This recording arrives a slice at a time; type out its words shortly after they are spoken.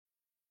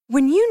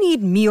When you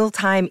need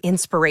mealtime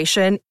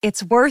inspiration,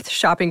 it's worth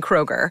shopping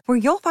Kroger, where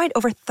you'll find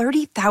over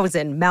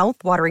 30,000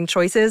 mouth-watering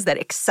choices that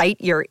excite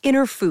your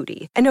inner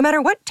foodie. And no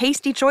matter what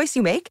tasty choice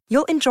you make,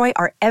 you'll enjoy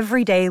our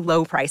everyday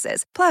low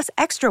prices, plus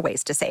extra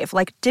ways to save,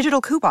 like digital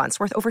coupons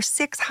worth over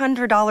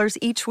 $600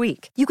 each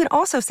week. You can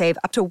also save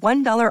up to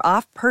 $1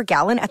 off per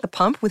gallon at the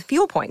pump with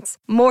fuel points.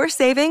 More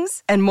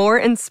savings and more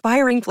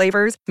inspiring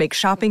flavors make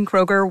shopping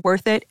Kroger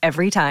worth it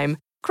every time.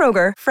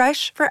 Kroger,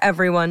 fresh for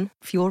everyone.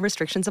 Fuel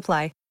restrictions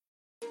apply.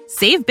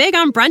 Save big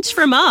on brunch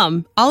for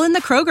mom, all in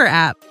the Kroger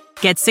app.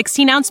 Get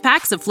 16-ounce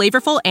packs of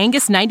flavorful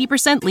Angus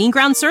 90% lean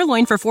ground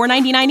sirloin for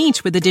 $4.99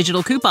 each with a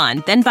digital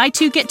coupon. Then buy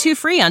 2, get 2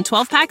 free on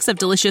 12 packs of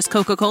delicious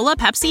Coca-Cola,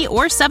 Pepsi,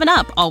 or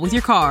 7-Up, all with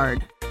your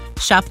card.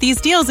 Shop these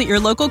deals at your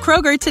local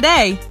Kroger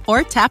today,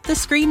 or tap the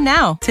screen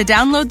now to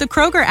download the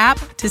Kroger app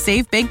to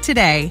save big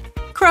today.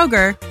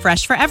 Kroger,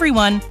 fresh for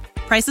everyone.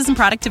 Prices and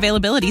product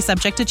availability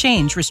subject to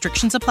change.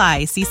 Restrictions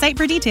apply. See site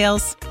for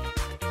details.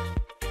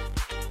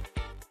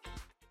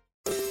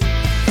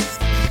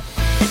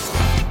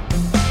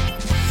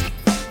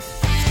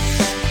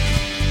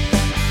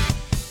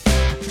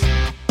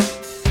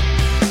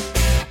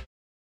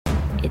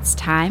 It's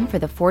time for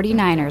the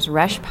 49ers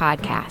Rush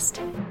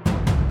Podcast.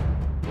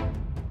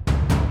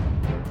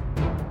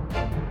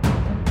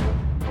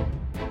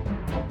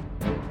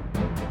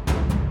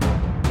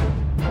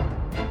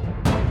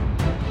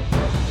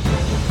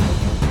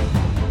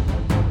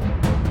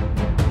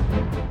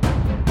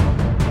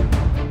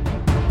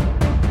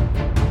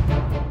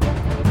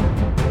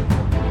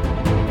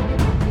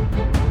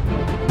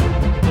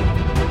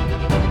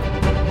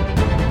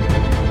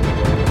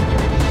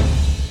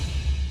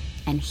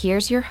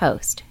 Here's your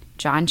host,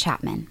 John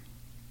Chapman.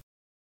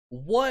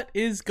 What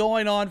is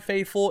going on,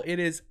 faithful? It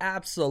is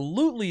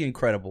absolutely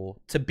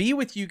incredible to be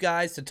with you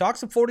guys to talk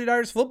some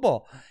 49ers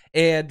football.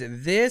 And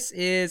this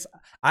is,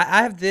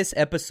 I have this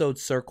episode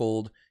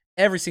circled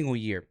every single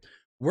year.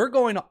 We're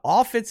going to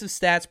offensive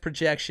stats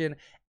projection,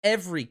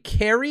 every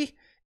carry,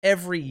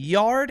 every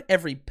yard,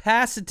 every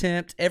pass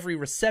attempt, every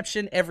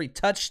reception, every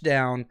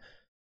touchdown.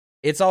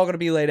 It's all going to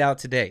be laid out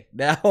today.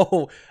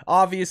 Now,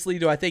 obviously,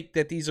 do I think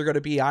that these are going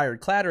to be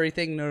ironclad or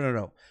anything?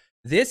 No.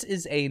 This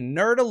is a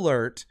nerd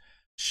alert,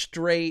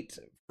 straight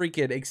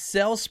freaking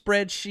Excel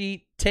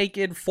spreadsheet,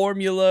 taking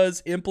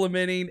formulas,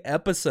 implementing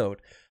episode.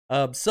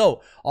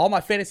 So, all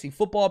my fantasy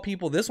football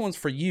people, this one's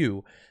for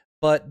you.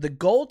 But the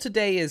goal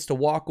today is to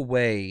walk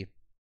away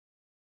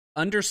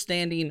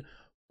understanding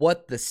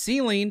what the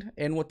ceiling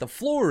and what the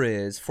floor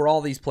is for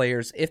all these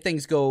players if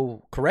things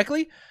go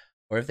correctly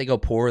or if they go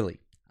poorly.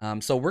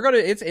 So we're gonna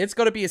it's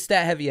gonna be a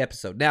stat heavy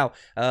episode. Now,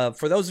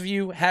 for those of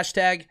you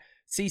hashtag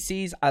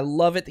CCs, I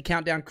love it. The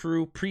Countdown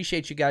Crew,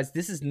 appreciate you guys.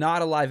 This is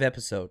not a live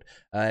episode,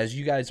 as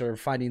you guys are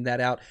finding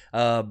that out.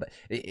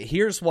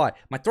 Here's why: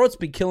 my throat's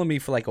been killing me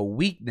for like a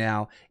week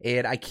now,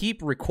 and I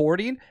keep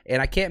recording,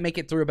 and I can't make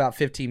it through about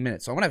 15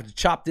 minutes. So I'm gonna have to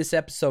chop this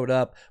episode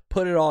up,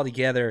 put it all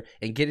together,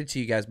 and get it to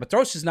you guys. My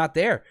throat's just not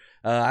there.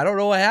 I don't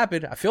know what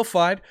happened. I feel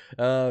fine.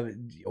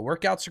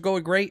 Workouts are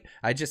going great.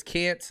 I just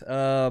can't,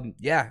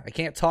 I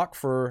can't talk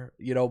for,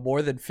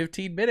 more than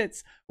 15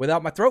 minutes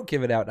without my throat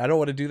giving out. I don't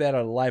want to do that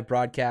on a live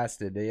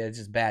broadcast, and it's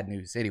just bad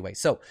news. Anyway,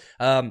 so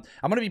I'm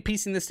going to be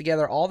piecing this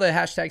together. All the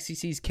hashtag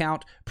CCs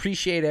count.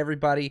 Appreciate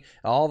everybody,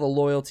 all the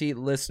loyalty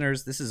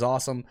listeners. This is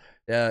awesome.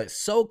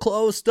 So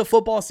close to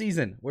football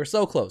season. We're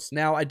so close.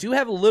 Now, I do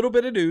have a little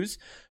bit of news,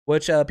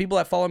 which people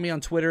that follow me on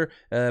Twitter,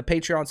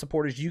 Patreon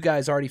supporters, you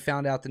guys already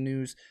found out the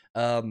news.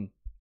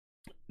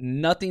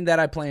 Nothing that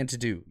I plan to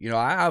do.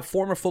 I'm a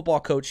former football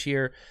coach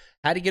here.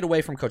 Had to get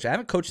away from coaching. I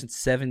haven't coached in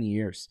 7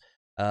 years.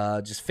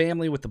 Just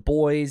family with the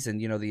boys and,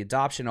 the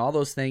adoption, all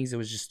those things. It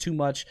was just too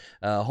much.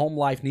 Home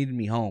life needed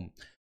me home.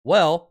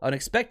 Well,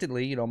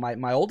 unexpectedly,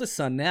 my oldest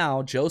son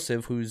now,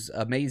 Joseph, who's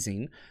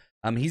amazing,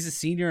 he's a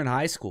senior in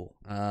high school.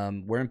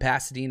 We're in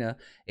Pasadena,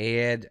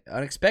 and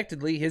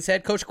unexpectedly, his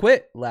head coach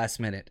quit last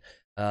minute.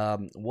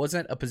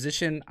 Wasn't a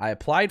position I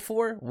applied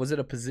for. Wasn't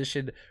a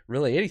position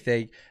really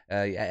anything.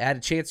 I had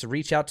a chance to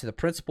reach out to the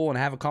principal and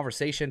have a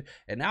conversation,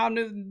 and now I'm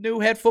the new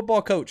head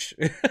football coach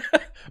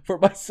for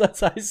my son's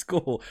high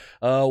school,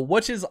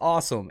 which is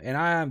awesome. And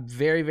I am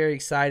very, very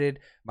excited.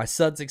 My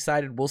son's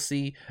excited. We'll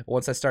see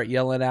once I start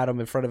yelling at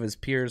him in front of his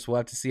peers. We'll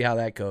have to see how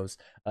that goes.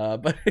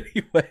 But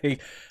anyway,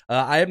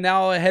 I am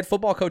now a head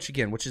football coach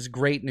again, which is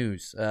great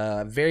news.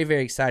 Very,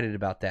 very excited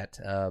about that.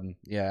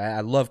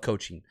 I love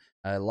coaching.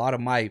 A lot of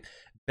my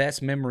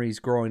best memories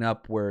growing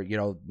up were,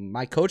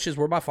 my coaches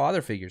were my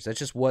father figures. That's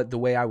just the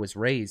way I was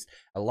raised.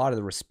 A lot of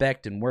the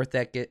respect and work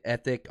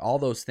ethic, all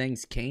those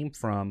things came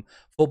from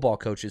football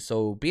coaches.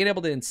 So being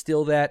able to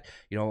instill that,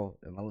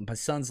 my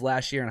son's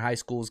last year in high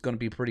school is going to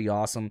be pretty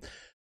awesome.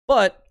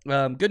 But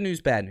good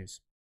news, bad news.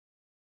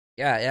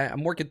 Yeah,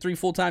 I'm working 3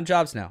 full-time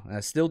jobs now.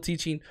 Still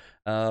teaching,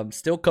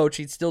 still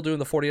coaching, still doing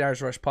the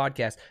 49ers Rush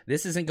podcast.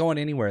 This isn't going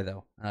anywhere,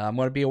 though. I'm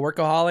going to be a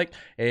workaholic,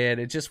 and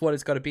it's just what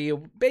it's going to be.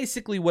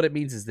 Basically, what it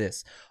means is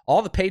this.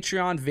 All the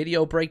Patreon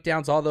video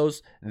breakdowns, all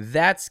those,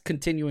 that's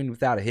continuing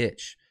without a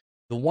hitch.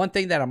 The one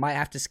thing that I might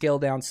have to scale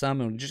down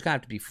some, and just gonna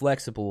have to be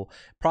flexible,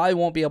 probably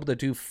won't be able to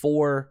do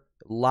 4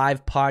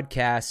 live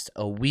podcasts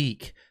a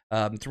week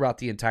throughout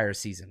the entire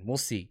season. We'll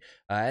see.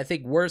 I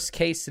think worst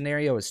case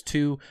scenario is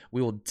 2.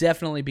 We will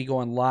definitely be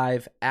going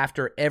live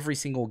after every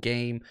single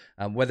game,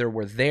 whether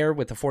we're there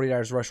with the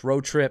 49ers Rush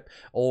road trip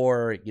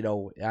or,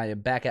 I am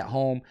back at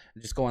home,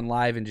 just going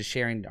live and just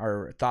sharing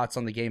our thoughts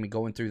on the game and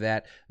going through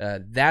that.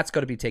 That's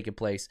going to be taking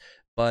place.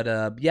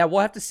 But, yeah, we'll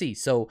have to see.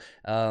 So,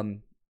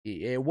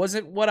 it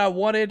wasn't what I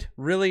wanted,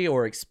 really,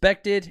 or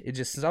expected. It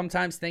just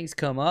sometimes things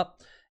come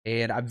up.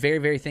 And I'm very,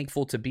 very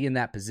thankful to be in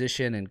that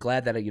position and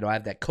glad that, I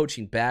have that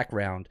coaching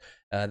background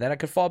that I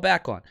could fall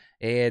back on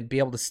and be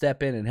able to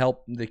step in and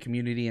help the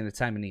community in the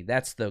time of need.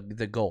 That's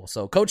the goal.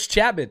 So, Coach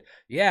Chapman,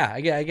 yeah,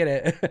 I get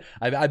it.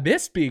 I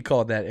missed being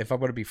called that, if I'm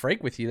going to be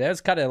frank with you. That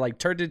was kind of like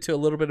turned into a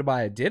little bit of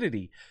my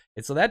identity.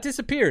 And so that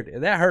disappeared,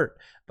 and that hurt.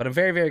 But I'm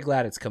very, very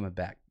glad it's coming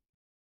back.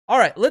 All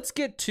right, let's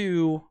get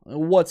to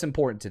what's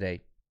important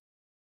today.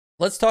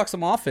 Let's talk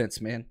some offense,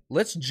 man.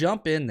 Let's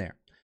jump in there.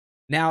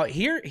 Now,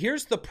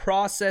 here's the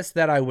process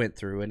that I went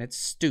through, and it's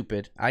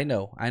stupid. I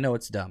know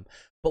it's dumb,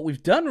 but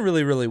we've done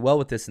really, really well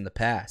with this in the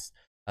past.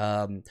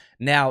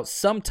 Now,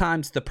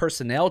 sometimes the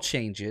personnel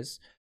changes,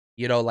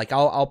 like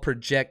I'll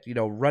project,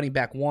 running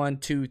back 1,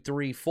 2,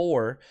 3,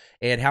 4,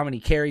 and how many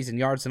carries and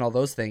yards and all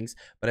those things.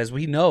 But as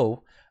we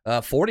know,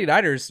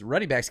 49ers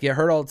running backs get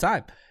hurt all the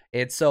time.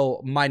 And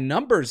so my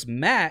numbers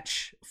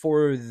match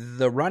for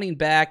the running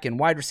back and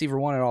wide receiver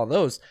 1 and all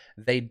those.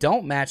 They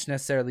don't match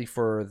necessarily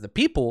for the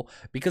people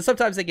because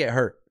sometimes they get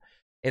hurt.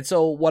 And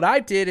so what I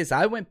did is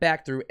I went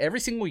back through every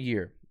single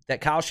year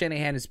that Kyle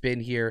Shanahan has been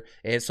here.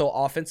 And so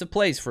offensive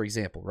plays, for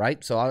example,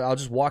 right? So I'll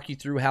just walk you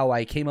through how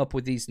I came up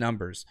with these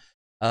numbers.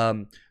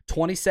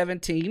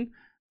 2017,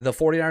 the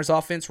 49ers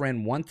offense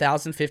ran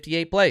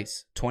 1,058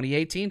 plays.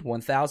 2018,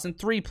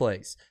 1,003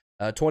 plays.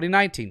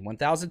 2019,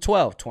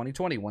 1,012,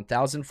 2020,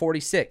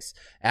 1,046.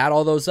 Add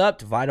all those up,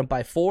 divide them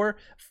by 4,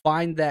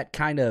 find that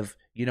kind of,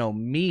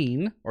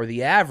 mean or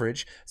the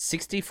average,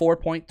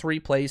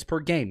 64.3 plays per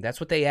game.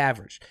 That's what they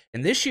averaged.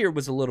 And this year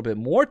was a little bit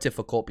more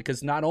difficult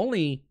because not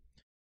only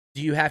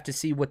do you have to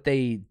see what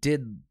they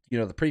did,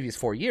 the previous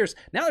 4 years,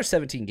 now there's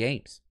 17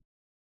 games.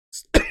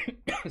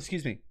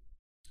 Excuse me.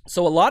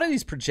 So a lot of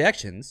these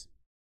projections,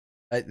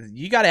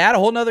 you got to add a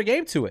whole nother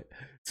game to it.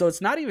 So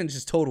it's not even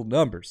just total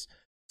numbers.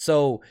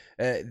 So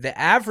the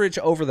average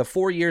over the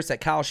 4 years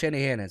that Kyle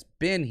Shanahan has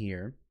been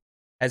here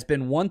has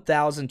been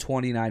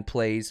 1,029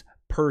 plays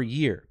per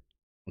year.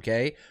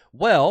 Okay?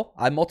 Well,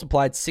 I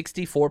multiplied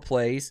 64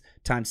 plays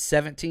times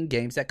 17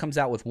 games. That comes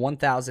out with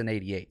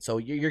 1,088. So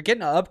you're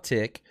getting an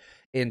uptick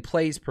in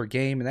plays per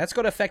game, and that's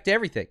going to affect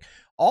everything.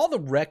 All the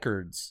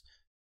records,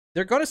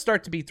 they're going to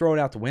start to be thrown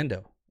out the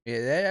window.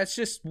 That's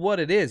just what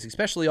it is,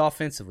 especially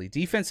offensively.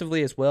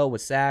 Defensively as well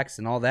with sacks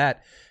and all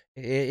that.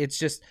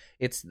 It's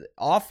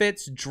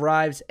offense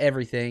drives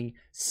everything.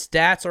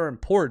 Stats are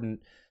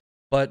important,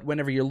 but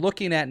whenever you're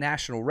looking at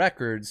national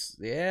records,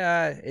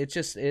 yeah,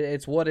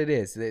 it's what it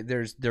is.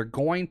 They're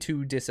going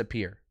to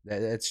disappear.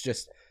 It's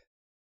just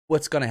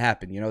what's going to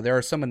happen. There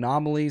are some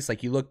anomalies.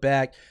 Like you look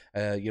back,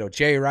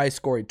 Jerry Rice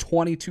scoring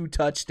 22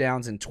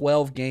 touchdowns in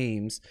 12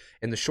 games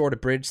in the short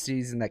abridged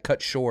season that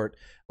cut short.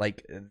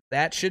 Like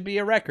that should be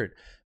a record.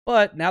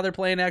 But now they're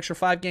playing an extra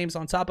 5 games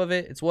on top of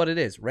it. It's what it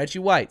is. Reggie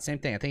White, same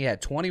thing. I think he had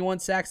 21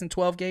 sacks in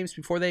 12 games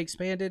before they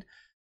expanded.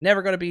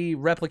 Never going to be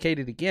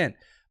replicated again.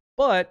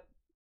 But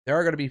there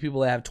are going to be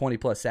people that have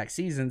 20-plus sack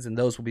seasons, and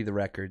those will be the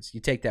records.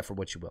 You take that for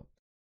what you will.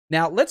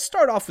 Now, let's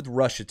start off with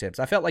rush attempts.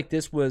 I felt like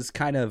this was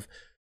kind of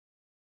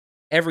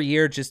every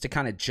year just to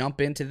kind of jump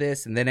into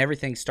this, and then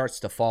everything starts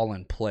to fall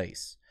in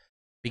place.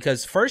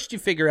 Because first you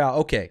figure out,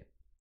 okay,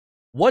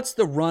 what's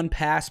the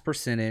run-pass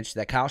percentage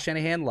that Kyle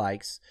Shanahan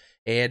likes?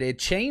 And it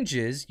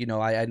changes,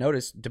 I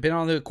noticed, depending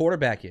on who the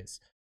quarterback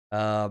is.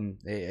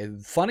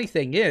 Funny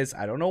thing is,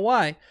 I don't know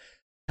why,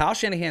 Kyle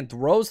Shanahan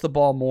throws the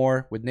ball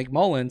more with Nick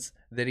Mullins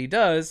than he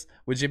does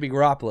with Jimmy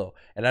Garoppolo.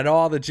 And I know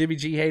all the Jimmy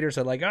G haters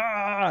are like,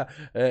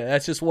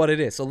 that's just what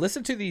it is. So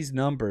listen to these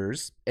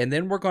numbers, and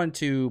then we're going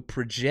to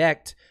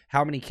project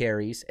how many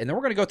carries, and then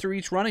we're going to go through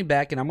each running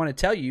back, and I'm going to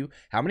tell you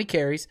how many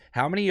carries,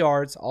 how many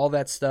yards, all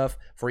that stuff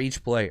for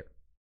each player.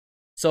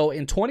 So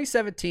in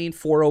 2017,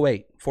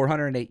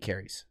 408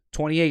 carries.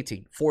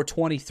 2018,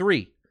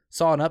 423,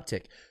 saw an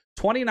uptick.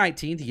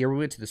 2019, the year we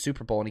went to the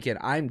Super Bowl, and again,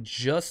 I'm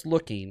just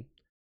looking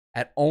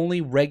at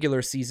only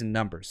regular season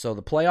numbers. So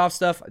the playoff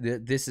stuff,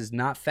 this is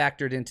not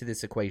factored into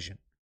this equation.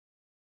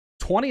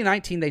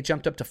 2019, they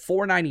jumped up to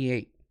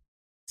 498,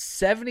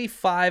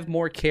 75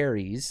 more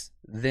carries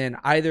than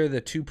either of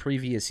the 2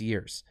 previous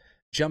years.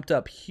 Jumped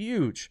up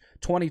huge.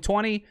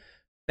 2020,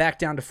 back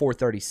down to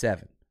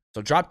 437.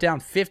 So dropped down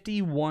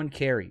 51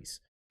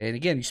 carries. And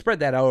again, you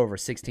spread that out over a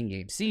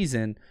 16-game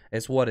season,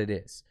 is what it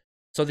is.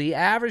 So the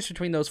average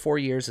between those 4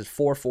 years is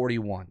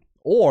 441,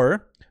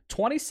 or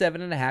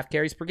 27.5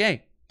 carries per game.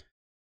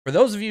 For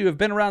those of you who have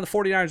been around the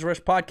 49ers Rush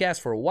podcast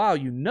for a while,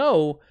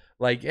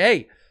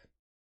 hey,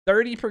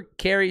 30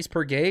 carries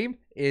per game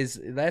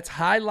that's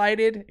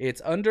highlighted,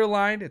 it's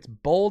underlined, it's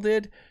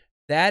bolded.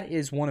 that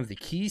is one of the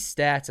key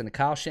stats in the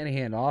Kyle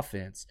Shanahan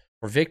offense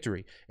for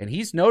victory. And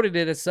he's noted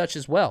it as such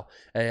as well.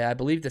 I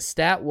believe the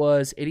stat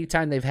was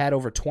anytime they've had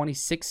over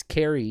 26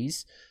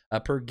 carries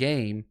per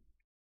game,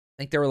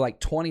 I think they were like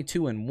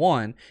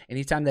 22-1.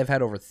 Anytime they've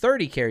had over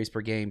 30 carries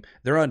per game,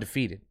 they're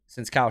undefeated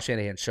since Kyle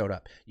Shanahan showed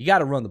up. You got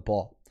to run the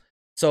ball.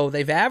 So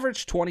they've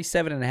averaged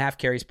 27.5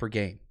 carries per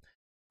game.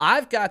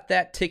 I've got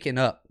that ticking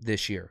up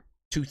this year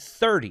to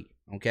 30,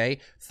 okay?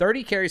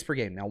 30 carries per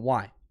game. Now,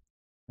 why?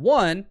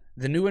 1,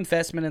 the new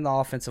investment in the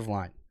offensive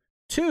line.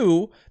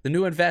 2, the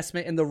new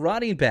investment in the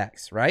running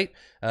backs, right?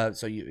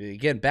 So, you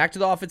again, back to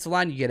the offensive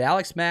line, you get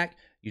Alex Mack,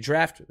 you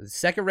draft the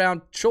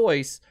second-round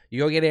choice, you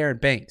go get Aaron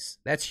Banks.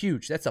 That's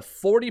huge. That's a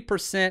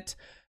 40%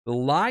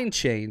 line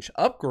change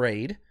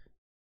upgrade,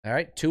 all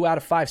right? 2 out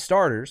of 5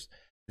 starters.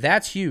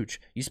 That's huge.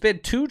 You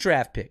spend 2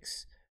 draft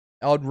picks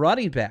on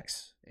running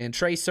backs and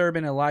Trey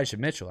Sermon and Elijah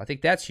Mitchell. I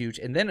think that's huge.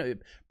 And then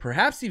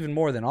perhaps even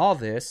more than all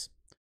this,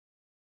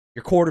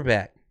 your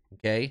quarterback,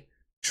 okay?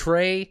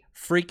 Trey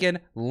freaking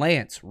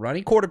Lance,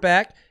 running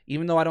quarterback,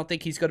 even though I don't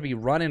think he's going to be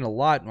running a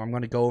lot. I'm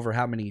going to go over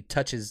how many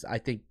touches I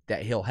think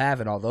that he'll have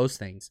and all those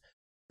things.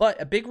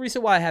 But a big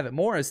reason why I have it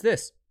more is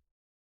this.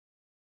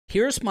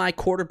 Here's my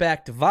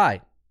quarterback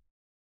divide.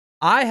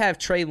 I have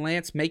Trey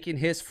Lance making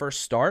his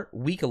first start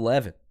week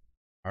 11.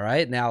 All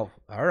right, now,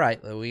 all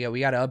right, we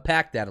got to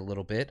unpack that a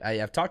little bit.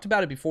 I've talked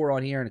about it before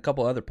on here and a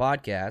couple other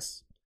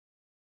podcasts.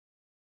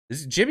 This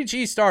is Jimmy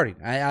G starting.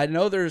 I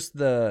know there's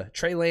the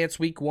Trey Lance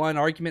week 1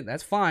 argument.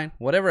 That's fine.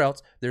 Whatever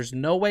else. There's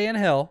no way in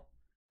hell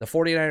the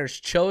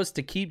 49ers chose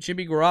to keep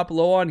Jimmy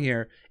Garoppolo on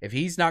here if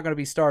he's not going to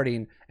be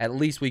starting at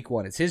least week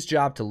 1. It's his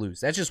job to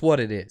lose. That's just what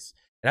it is.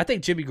 And I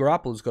think Jimmy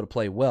Garoppolo is going to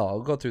play well. I'll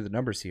go through the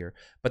numbers here.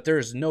 But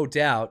there's no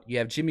doubt you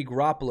have Jimmy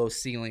Garoppolo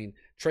ceiling.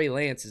 Trey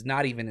Lance is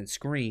not even in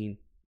screen.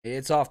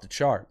 It's off the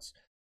charts.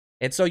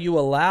 And so you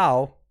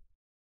allow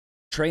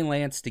Trey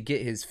Lance to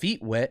get his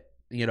feet wet,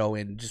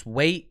 and just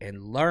wait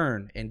and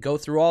learn and go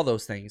through all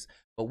those things.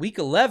 But week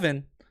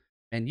 11,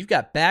 and you've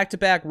got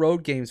back-to-back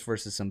road games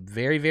versus some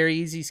very, very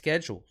easy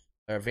schedules,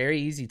 or very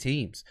easy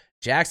teams.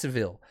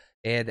 Jacksonville.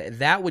 And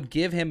that would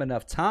give him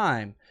enough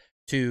time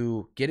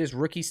to get his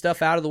rookie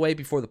stuff out of the way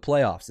before the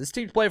playoffs. This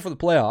team's playing for the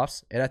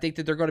playoffs, and I think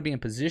that they're going to be in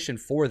position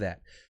for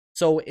that.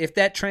 So if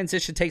that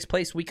transition takes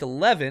place week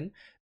 11,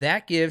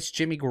 that gives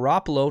Jimmy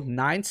Garoppolo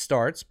 9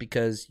 starts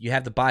because you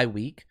have the bye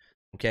week.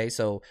 Okay,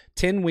 so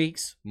 10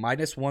 weeks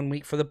minus 1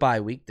 week for the bye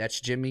week. That's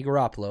Jimmy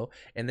Garoppolo.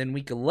 And then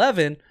week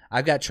 11,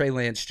 I've got Trey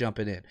Lance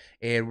jumping in.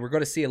 And we're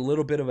going to see a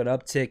little bit of an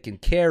uptick in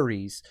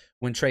carries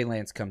when Trey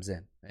Lance comes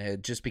in,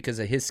 just because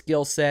of his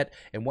skill set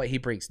and what he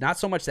brings. Not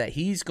so much that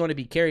he's going to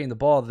be carrying the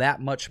ball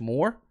that much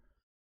more,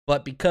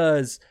 but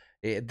because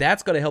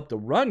that's going to help the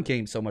run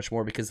game so much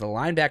more because the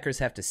linebackers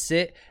have to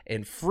sit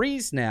and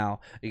freeze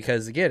now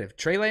because, again, if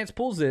Trey Lance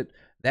pulls it,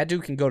 that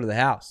dude can go to the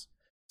house.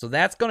 So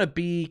that's going to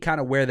be kind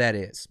of where that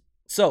is.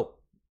 So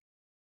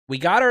we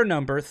got our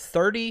number,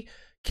 30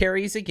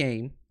 carries a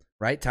game,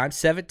 right, times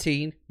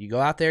 17. You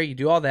go out there, you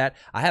do all that.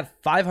 I have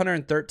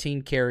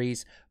 513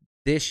 carries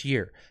this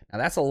year. Now,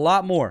 that's a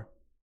lot more.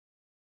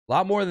 A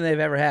lot more than they've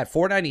ever had.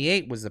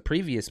 498 was the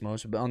previous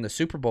most on the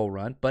Super Bowl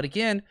run. But,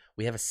 again,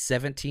 we have a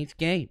 17th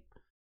game.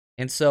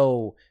 And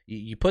so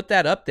you put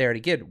that up there, and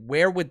again,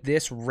 where would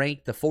this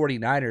rank the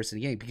 49ers in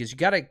the game? Because you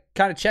got to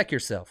kind of check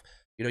yourself.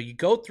 You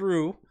go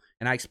through,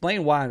 and I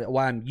explain why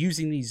I'm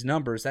using these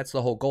numbers. That's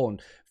the whole goal.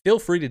 And feel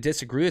free to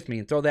disagree with me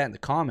and throw that in the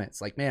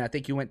comments. Like, man, I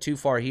think you went too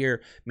far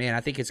here. Man,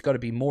 I think it's going to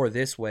be more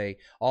this way.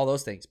 All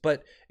those things.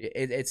 But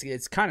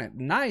it's kind of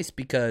nice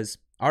because,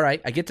 all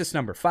right, I get this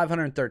number,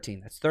 513.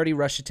 That's 30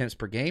 rush attempts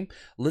per game.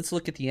 Let's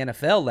look at the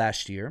NFL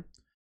last year.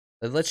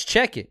 Let's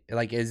check it.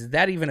 Like, is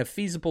that even a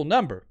feasible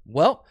number?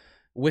 Well,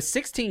 with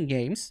 16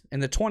 games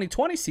in the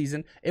 2020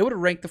 season, it would have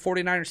ranked the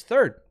 49ers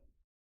third.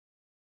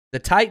 The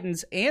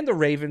Titans and the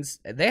Ravens,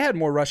 they had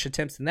more rush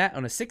attempts than that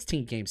on a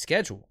 16-game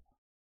schedule.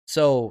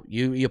 So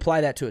you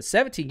apply that to a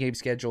 17-game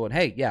schedule, and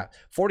hey, yeah,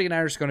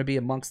 49ers are going to be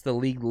amongst the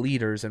league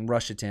leaders in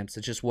rush attempts.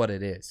 It's just what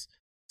it is.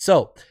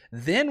 So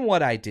then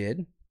what I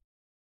did,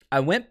 I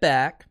went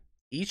back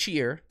each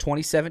year,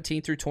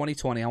 2017 through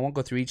 2020. I won't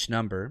go through each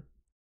number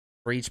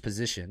for each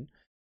position.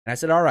 And I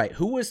said, all right,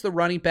 who was the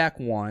running back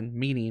 1,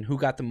 meaning who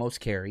got the most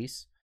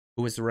carries?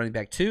 Who was the running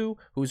back 2?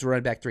 Who was the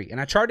running back 3? And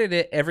I charted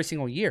it every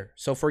single year.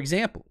 So, for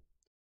example,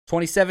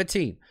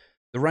 2017,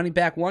 the running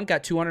back 1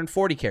 got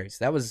 240 carries.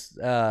 That was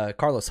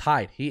Carlos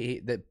Hyde.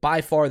 He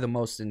by far the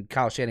most in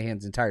Kyle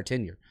Shanahan's entire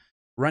tenure.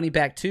 Running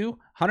back 2,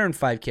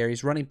 105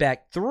 carries. Running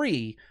back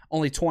 3,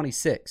 only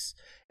 26.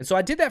 And so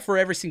I did that for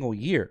every single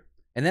year.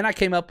 And then I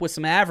came up with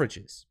some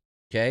averages.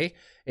 Okay?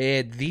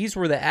 And these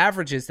were the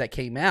averages that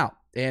came out.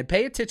 And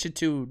pay attention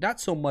to not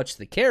so much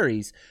the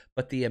carries,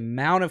 but the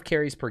amount of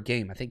carries per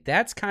game. I think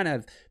that's kind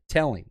of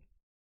telling.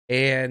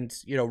 And,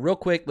 real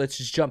quick, let's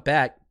just jump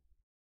back.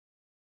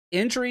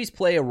 Injuries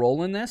play a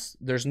role in this.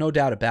 There's no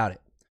doubt about it.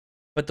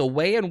 But the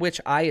way in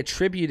which I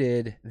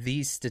attributed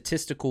these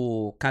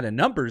statistical kind of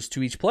numbers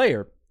to each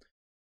player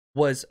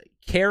was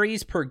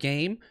carries per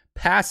game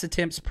pass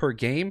attempts per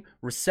game,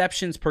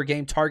 receptions per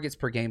game, targets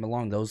per game,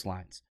 along those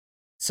lines.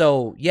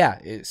 So,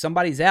 yeah,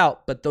 somebody's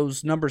out, but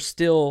those numbers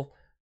still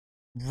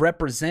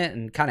represent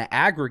and kind of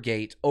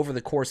aggregate over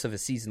the course of a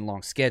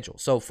season-long schedule.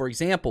 So, for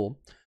example,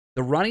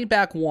 the running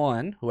back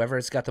one, whoever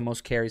has got the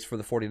most carries for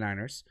the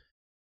 49ers,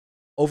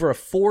 over a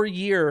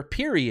 4-year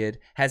period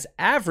has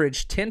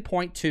averaged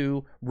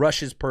 10.2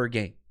 rushes per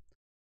game.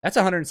 That's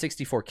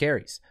 164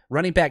 carries.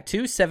 Running back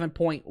 2,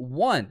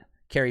 7.1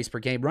 carries per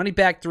game. Running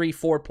back 3,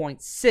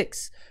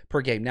 4.6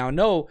 per game. Now,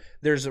 no,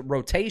 there's a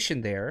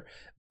rotation there,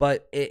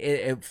 but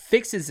it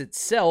fixes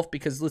itself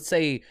because let's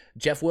say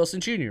Jeff Wilson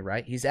Jr.,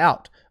 right? He's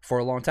out for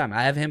a long time.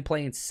 I have him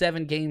playing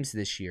 7 games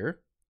this year.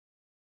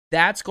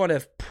 That's going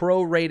to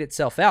prorate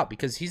itself out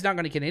because he's not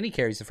going to get any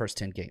carries the first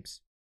 10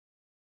 games.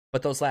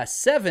 But those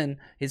last 7,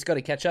 he's going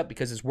to catch up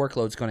because his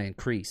workload's going to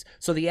increase.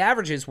 So the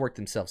averages work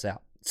themselves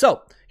out.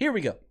 So here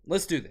we go.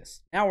 Let's do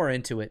this. Now we're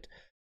into it.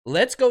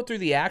 Let's go through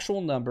the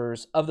actual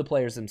numbers of the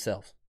players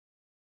themselves.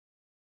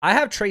 I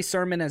have Trey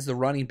Sermon as the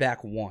running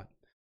back 1.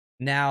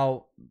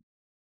 Now,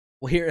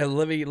 here,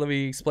 let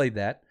me explain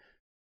that.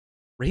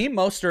 Raheem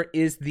Mostert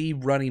is the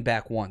running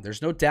back 1.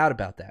 There's no doubt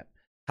about that.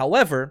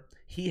 However,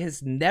 he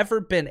has never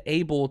been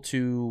able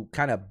to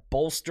kind of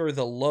bolster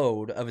the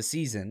load of a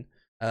season.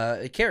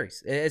 It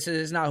carries.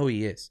 It's not who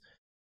he is.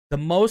 The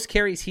most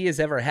carries he has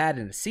ever had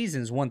in a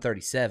season is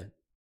 137.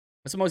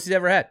 That's the most he's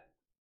ever had.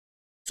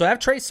 So I have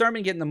Trey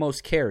Sermon getting the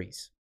most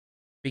carries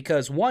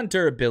because 1,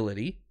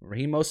 durability.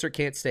 Raheem Mostert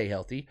can't stay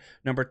healthy.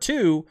 Number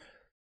 2,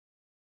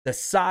 the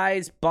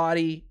size,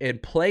 body,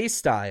 and play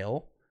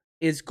style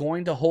is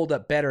going to hold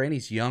up better, and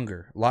he's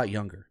younger, a lot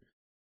younger.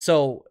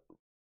 So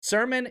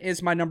Sermon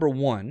is my number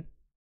 1.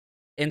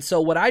 And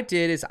so what I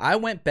did is I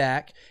went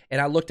back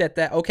and I looked at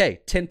that. Okay,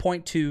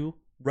 10.2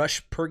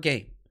 rush per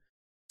game.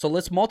 So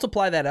let's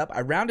multiply that up.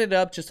 I rounded it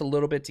up just a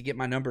little bit to get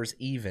my numbers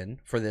even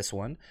for this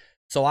one.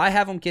 So I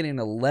have him getting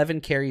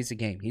 11 carries a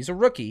game. He's a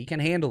rookie. He can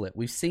handle it.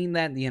 We've seen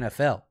that in the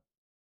NFL.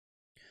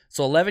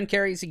 So 11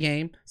 carries a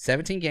game,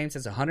 17 games.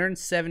 That's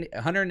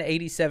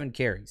 187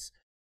 carries.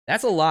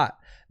 That's a lot.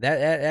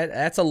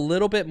 That's a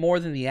little bit more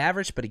than the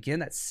average. But again,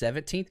 that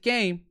 17th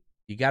game,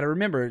 you got to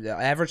remember, the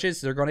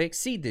averages, they're going to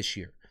exceed this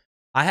year.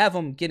 I have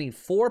him getting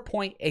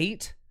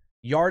 4.8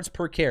 yards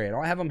per carry. I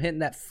don't have him hitting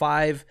that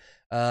 5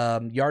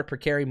 yard per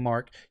carry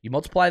mark. You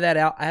multiply that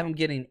out, I have him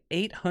getting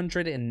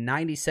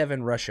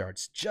 897 rush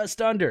yards,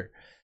 just under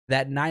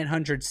that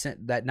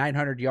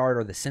 900 yard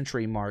or the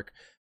century mark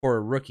for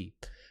a rookie.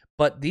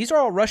 But these are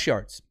all rush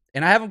yards,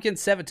 and I have him getting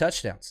 7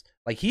 touchdowns.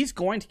 Like, he's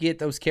going to get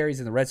those carries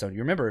in the red zone. You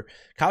remember,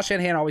 Kyle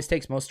Shanahan always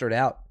takes Mostert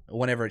out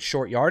whenever it's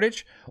short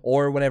yardage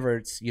or whenever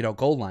it's,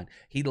 goal line.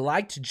 He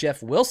liked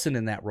Jeff Wilson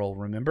in that role,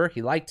 remember?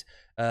 He liked,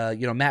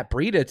 Matt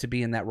Breida to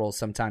be in that role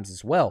sometimes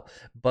as well.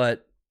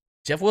 But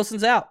Jeff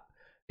Wilson's out.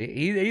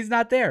 He's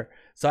not there.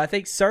 So I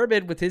think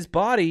Sermon, with his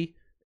body,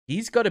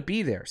 he's going to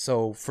be there.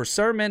 So for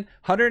Sermon,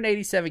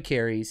 187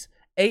 carries,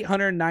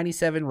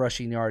 897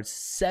 rushing yards,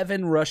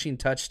 7 rushing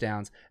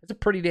touchdowns. That's a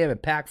pretty damn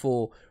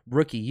impactful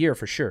rookie year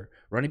for sure.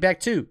 Running back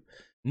 2,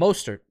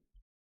 Mostert.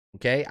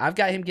 Okay, I've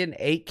got him getting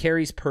 8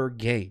 carries per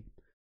game.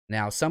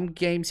 Now, some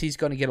games he's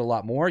going to get a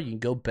lot more. You can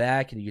go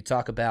back and you can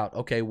talk about,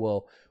 okay,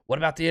 well, what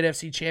about the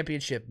NFC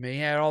Championship? Man, he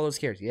had all those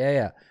carries.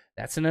 Yeah.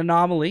 That's an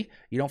anomaly.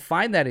 You don't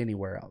find that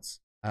anywhere else.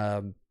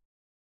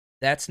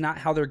 That's not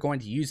how they're going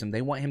to use him.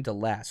 They want him to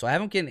last. So I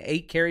have him getting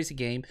 8 carries a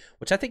game,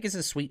 which I think is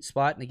a sweet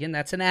spot. And again,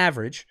 that's an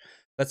average.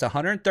 That's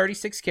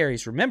 136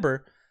 carries.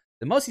 Remember,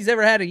 the most he's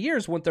ever had a year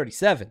is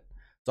 137.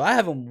 So I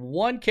have him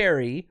 1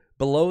 carry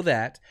below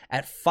that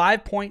at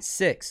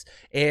 5.6.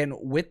 And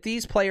with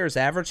these players'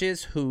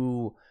 averages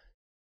who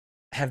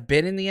have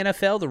been in the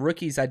NFL, the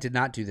rookies I did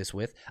not do this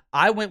with,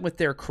 I went with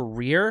their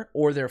career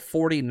or their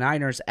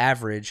 49ers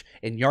average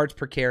in yards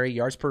per carry,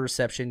 yards per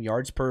reception,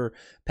 yards per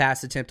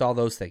pass attempt, all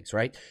those things,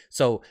 right?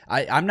 So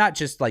I'm not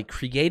just like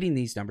creating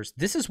these numbers.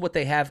 This is what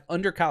they have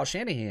under Kyle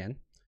Shanahan,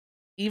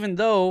 even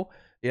though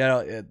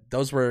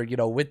those were,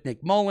 with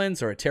Nick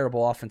Mullins or a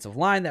terrible offensive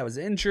line that was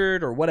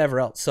injured or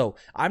whatever else. So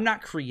I'm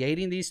not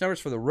creating these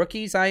numbers for the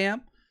rookies, I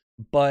am,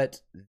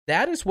 but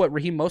that is what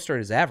Raheem Mostert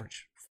is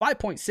average,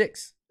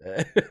 5.6.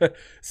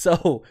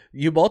 So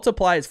you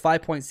multiply his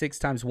 5.6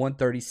 times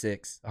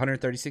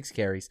 136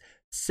 carries,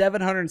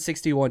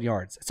 761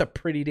 yards. That's a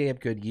pretty damn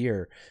good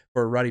year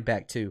for a running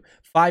back too.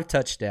 5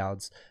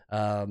 touchdowns.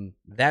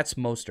 That's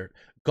Mostert.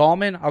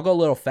 Gallman, I'll go a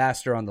little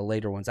faster on the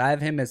later ones. I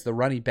have him as the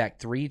running back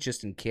 3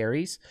 just in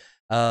carries,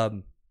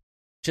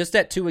 just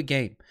at 2 a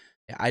game.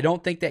 I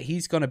don't think that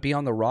he's going to be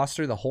on the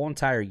roster the whole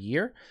entire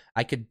year.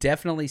 I could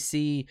definitely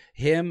see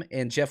him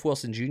and Jeff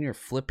Wilson Jr.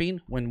 flipping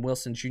when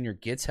Wilson Jr.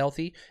 gets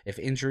healthy, if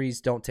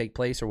injuries don't take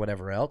place or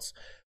whatever else.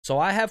 So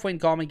I have Wayne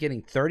Gallman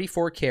getting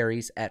 34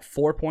 carries at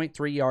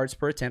 4.3 yards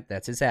per attempt.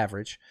 That's his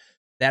average.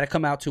 That'll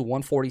come out to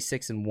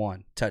 146 and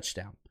 1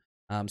 touchdown.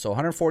 So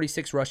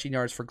 146 rushing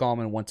yards for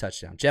Gallman and 1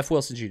 touchdown. Jeff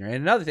Wilson Jr. And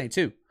another thing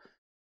too,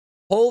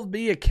 hold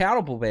me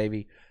accountable,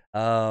 baby.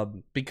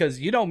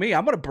 Because you know me,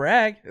 I'm going to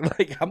brag.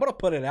 Like, I'm going to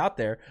put it out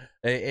there.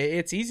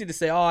 It's easy to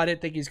say, oh, I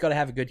didn't think he's going to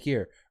have a good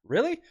year.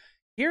 Really?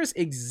 Here's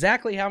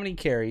exactly how many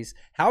carries,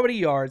 how many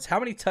yards, how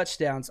many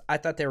touchdowns I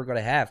thought they were going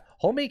to have.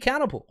 Hold me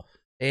accountable.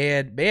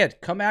 And, man,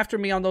 come after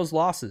me on those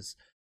losses.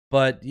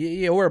 But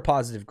we're a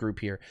positive group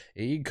here.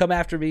 You can come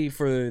after me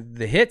for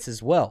the hits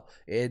as well.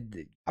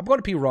 And I'm going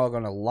to be wrong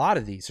on a lot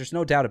of these. There's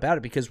no doubt about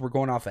it because we're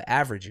going off of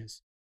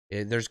averages.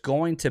 There's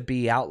going to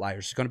be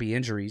outliers. There's going to be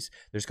injuries.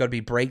 There's going to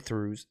be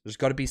breakthroughs. There's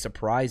going to be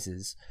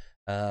surprises.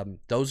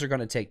 Those are going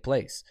to take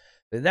place.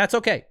 That's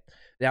okay.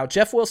 Now,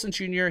 Jeff Wilson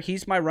Jr.,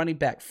 he's my running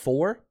back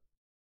 4.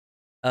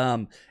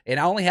 And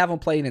I only have him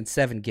playing in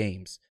 7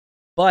 games.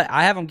 But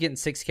I have him getting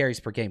 6 carries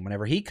per game.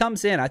 Whenever he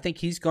comes in, I think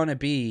he's going to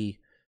be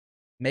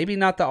maybe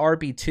not the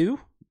RB2,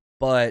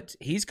 but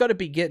he's going to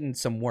be getting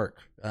some work.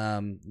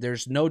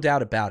 There's no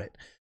doubt about it.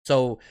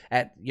 So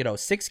at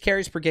 6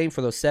 carries per game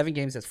for those 7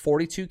 games, that's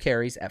 42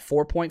 carries at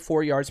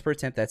 4.4 yards per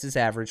attempt. That's his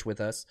average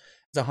with us.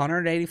 It's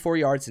 184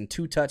 yards and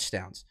 2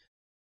 touchdowns.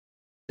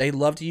 They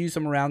love to use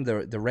him around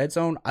the red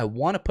zone. I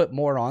want to put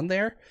more on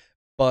there,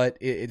 but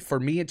for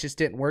me, it just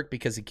didn't work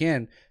because,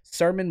 again,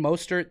 Sermon,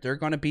 Mostert, they're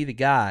going to be the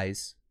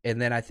guys,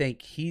 and then I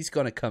think he's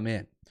going to come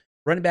in.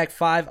 Running back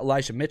 5,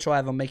 Elijah Mitchell, I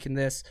have him making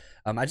this.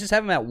 I just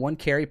have him at 1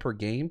 carry per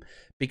game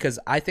because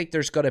I think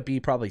there's going to be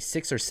probably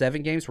 6 or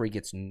 7 games where he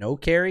gets no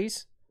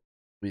carries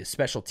with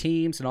special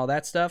teams and all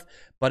that stuff.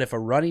 But if a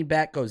running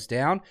back goes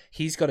down,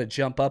 he's going to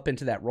jump up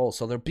into that role.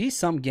 So there'll be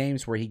some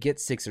games where he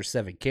gets 6 or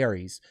 7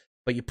 carries,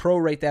 but you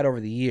prorate that over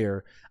the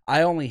year.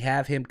 I only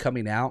have him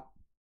coming out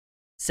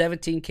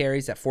 17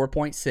 carries at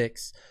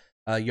 4.6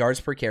 yards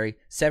per carry,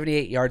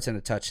 78 yards and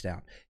a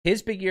touchdown.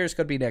 His big year is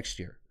going to be next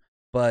year.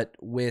 But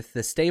with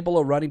the stable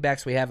of running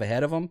backs we have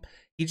ahead of him,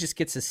 he just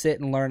gets to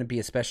sit and learn and be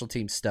a special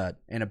team stud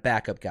and a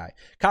backup guy.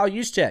 Kyle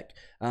Juszczyk,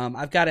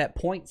 I've got at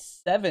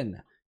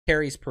 0.7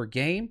 carries per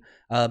game.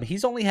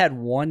 He's only had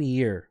 1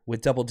 year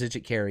with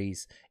double-digit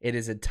carries in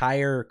his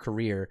entire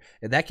career,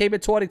 and that came in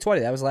 2020.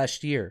 That was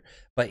last year.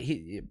 But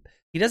he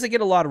doesn't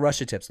get a lot of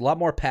rush attempts, a lot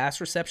more pass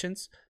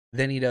receptions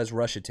than he does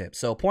rush attempts.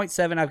 So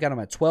 0.7, I've got him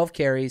at 12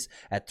 carries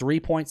at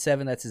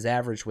 3.7. That's his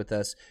average with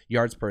us,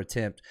 yards per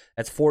attempt.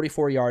 That's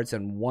 44 yards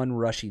and 1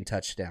 rushing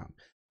touchdown.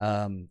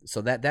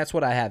 So that's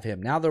what I have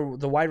him. Now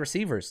the wide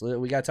receivers,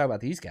 we got to talk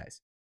about these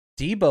guys.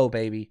 Debo,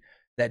 baby,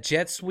 that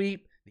jet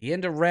sweep, the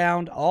end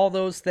around, all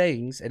those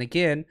things. And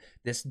again,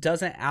 this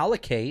doesn't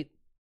allocate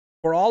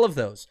for all of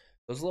those.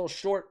 Those little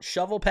short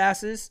shovel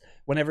passes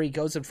whenever he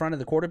goes in front of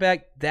the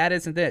quarterback, that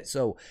isn't it.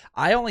 So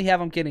I only have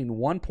him getting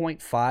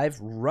 1.5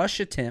 rush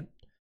attempt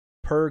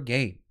per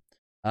game.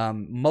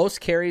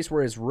 Most carries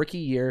were his rookie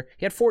year.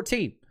 He had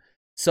 14.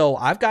 So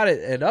I've got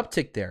an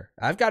uptick there.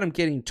 I've got him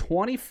getting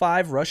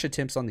 25 rush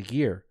attempts on the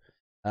year,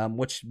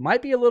 which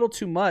might be a little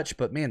too much,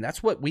 but man,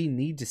 that's what we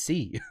need to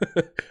see.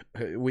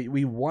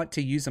 we want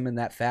to use him in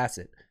that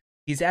facet.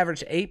 He's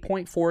averaged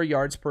 8.4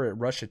 yards per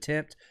rush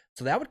attempt.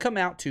 So that would come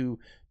out to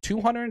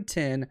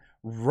 210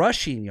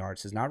 rushing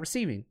yards, is not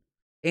receiving,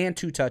 and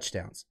 2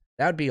 touchdowns.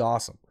 That would be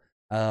awesome.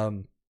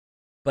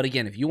 But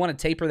again, if you want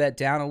to taper that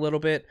down a little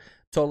bit,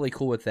 totally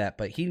cool with that.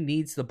 But he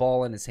needs the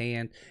ball in his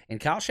hand. And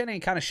Kyle Shanahan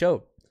kind of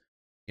showed.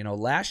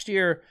 Last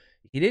year,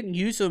 he didn't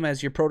use him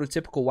as your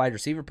prototypical wide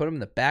receiver, put him in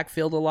the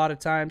backfield a lot of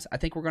times. I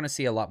think we're going to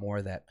see a lot more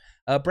of that.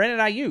 Brandon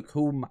Ayuk,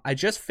 whom I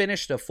just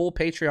finished a full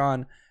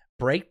Patreon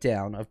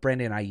breakdown of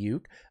Brandon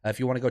Ayuk. If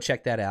you want to go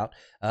check that out.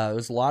 It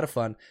was a lot of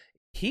fun.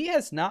 He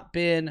has not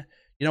been,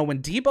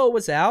 when Debo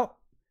was out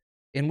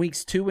in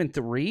weeks 2 and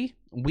 3,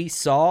 we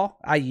saw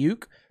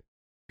Ayuk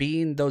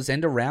being those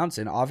end arounds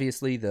and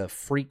obviously the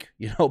freak,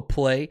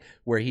 play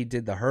where he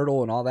did the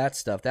hurdle and all that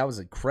stuff. That was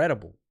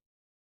incredible.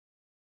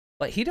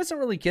 But he doesn't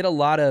really get a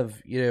lot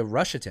of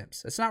rush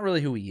attempts. That's not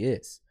really who he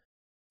is.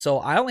 So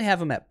I only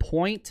have him at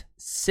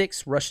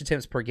 0.6 rush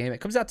attempts per game.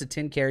 It comes out to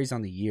 10 carries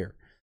on the year.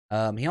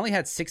 He only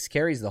had 6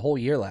 carries the whole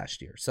year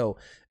last year. So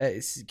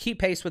keep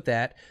pace with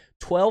that.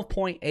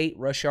 12.8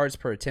 rush yards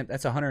per attempt.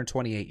 That's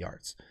 128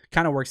 yards.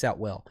 Kind of works out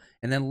well.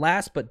 And then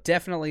last but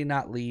definitely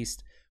not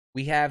least,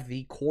 we have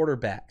the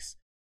quarterbacks.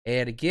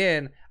 And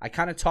again, I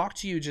kind of talked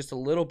to you just a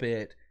little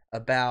bit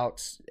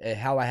about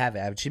how I have it.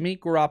 I have Jimmy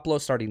Garoppolo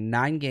starting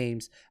 9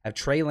 games. I have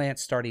Trey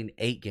Lance starting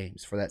 8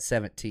 games for that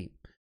 17.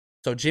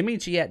 So Jimmy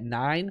G at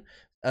 9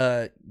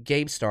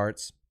 game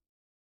starts.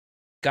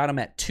 Got him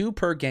at 2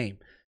 per game.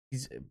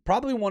 He's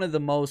probably one of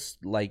the most,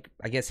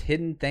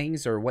 hidden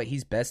things or what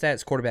he's best at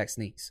is quarterback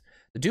sneaks.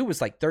 The dude was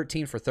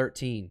 13 for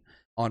 13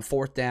 on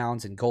 4th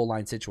downs and goal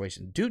line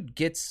situations. Dude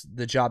gets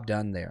the job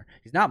done there.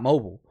 He's not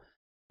mobile,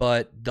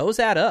 but those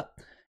add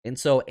up. And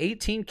so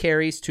 18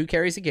 carries, 2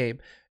 carries a game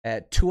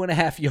at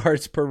 2.5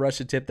 yards per rush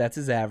attempt. That's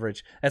his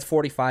average. That's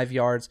 45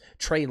 yards.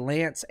 Trey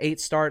Lance, 8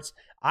 starts.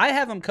 I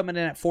have him coming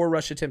in at 4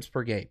 rush attempts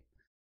per game.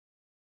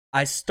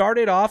 I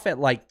started off at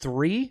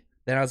 3.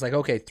 Then I was like,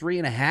 okay,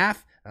 3.5.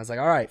 I was like,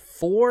 all right,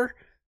 4.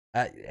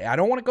 I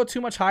don't want to go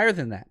too much higher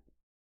than that.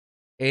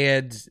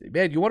 And,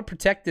 man, you want to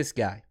protect this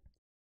guy.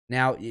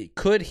 Now,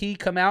 could he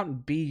come out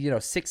and be,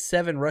 6,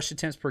 7 rush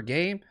attempts per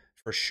game?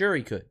 For sure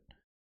he could.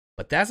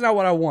 But that's not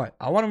what I want.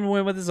 I want him to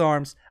win with his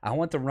arms. I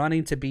want the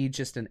running to be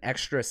just an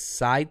extra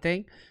side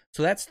thing.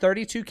 So that's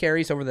 32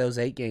 carries over those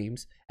 8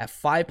 games at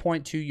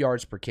 5.2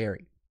 yards per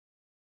carry.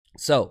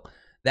 So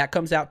that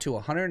comes out to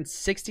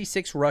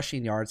 166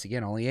 rushing yards.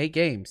 Again, only 8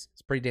 games.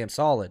 It's pretty damn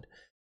solid.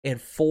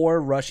 And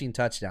 4 rushing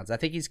touchdowns. I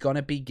think he's going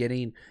to be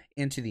getting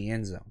into the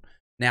end zone.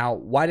 Now,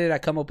 why did I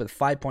come up with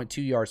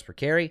 5.2 yards per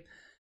carry?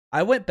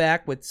 I went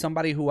back with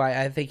somebody who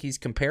I think he's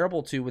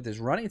comparable to with his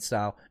running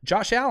style,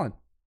 Josh Allen.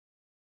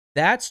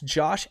 That's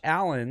Josh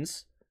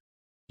Allen's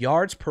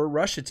yards per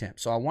rush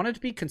attempt. So I wanted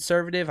to be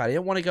conservative. I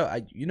didn't want to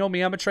go. You know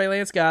me, I'm a Trey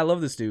Lance guy. I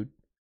love this dude.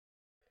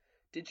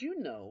 Did you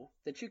know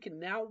that you can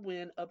now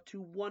win up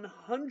to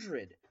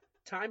 100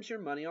 times your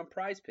money on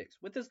Prize Picks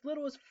with as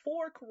little as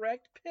 4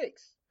 correct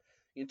picks?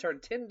 You can turn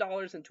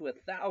 $10 into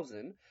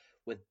 $1,000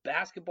 with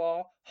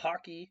basketball,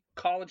 hockey,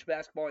 college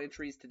basketball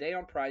entries today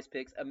on Prize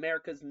Picks,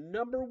 America's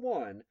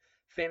 #1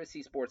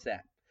 fantasy sports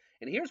app.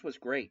 And here's what's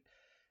great.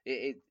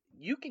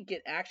 You can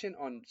get action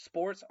on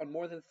sports on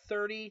more than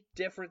 30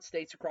 different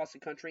states across the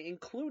country,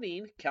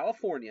 including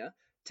California,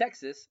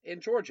 Texas,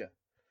 and Georgia.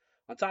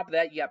 On top of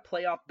that, you got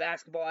playoff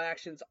basketball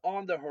actions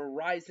on the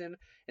horizon,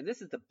 and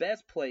this is the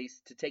best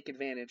place to take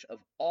advantage of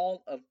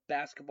all of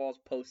basketball's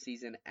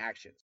postseason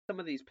actions. Some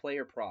of these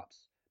player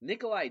props.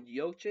 Nikolai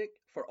Jokic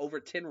for over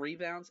 10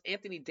 rebounds.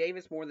 Anthony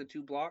Davis more than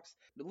 2 blocks.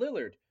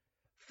 Lillard,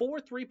 4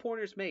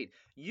 3-pointers made.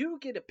 You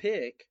get to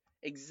pick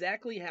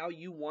exactly how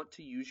you want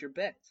to use your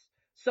bets.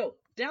 So,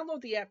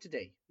 download the app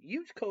today.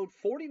 Use code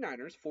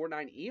 49ers,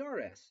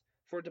 49ERS,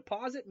 for a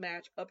deposit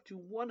match up to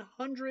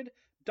 $100.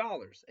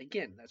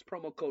 Again, that's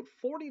promo code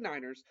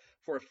 49ers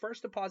for a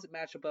first deposit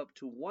match up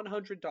to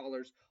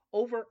 $100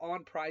 over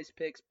on Prize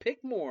Picks.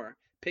 Pick more,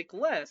 pick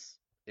less.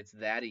 It's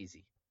that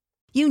easy.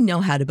 You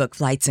know how to book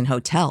flights and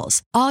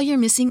hotels. All you're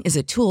missing is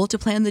a tool to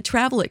plan the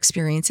travel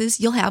experiences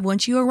you'll have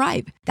once you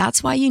arrive.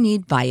 That's why you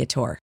need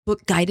Viator.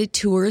 Book guided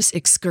tours,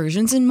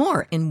 excursions, and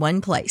more in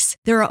one place.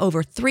 There are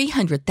over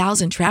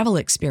 300,000 travel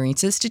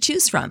experiences to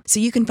choose from,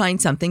 so you can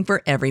find something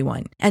for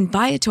everyone. And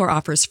Viator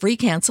offers free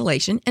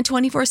cancellation and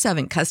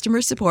 24/7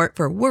 customer support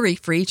for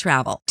worry-free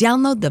travel.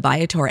 Download the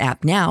Viator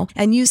app now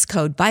and use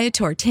code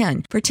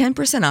Viator10 for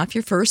 10% off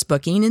your first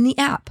booking in the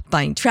app.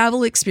 Find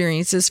travel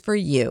experiences for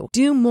you.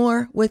 Do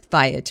more with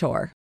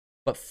Viator.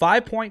 But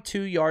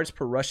 5.2 yards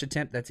per rush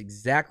attempt, that's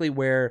exactly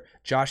where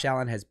Josh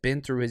Allen has been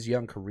through his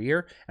young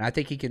career, and I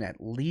think he can at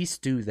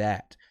least do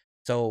that.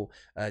 So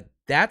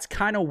that's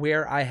kind of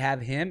where I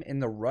have him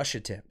in the rush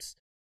attempts.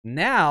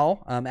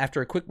 Now,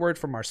 after a quick word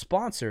from our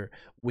sponsor,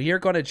 we are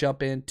going to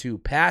jump into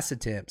pass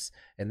attempts,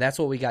 and that's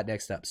what we got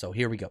next up. So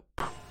here we go.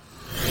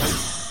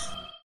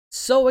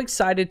 So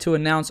excited to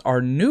announce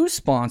our new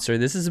sponsor.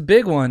 This is a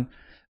big one,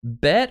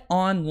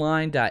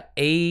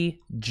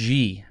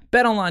 BetOnline.ag.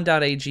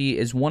 BetOnline.ag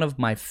is one of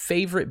my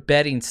favorite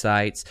betting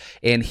sites,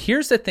 and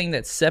here's the thing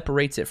that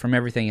separates it from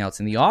everything else.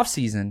 In the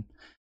offseason,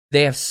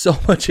 they have so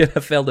much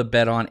NFL to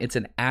bet on. It's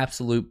an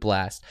absolute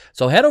blast.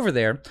 So head over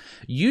there,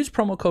 use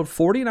promo code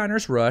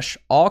 49ersRush,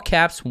 all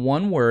caps,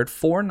 one word,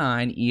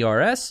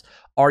 49ERS,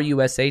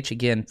 RUSH,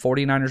 again,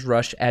 49ers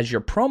Rush as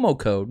your promo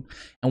code.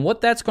 And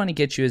what that's going to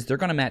get you is they're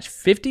going to match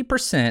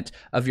 50%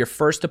 of your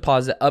first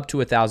deposit up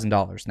to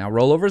 $1,000. Now,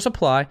 rollovers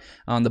apply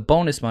on the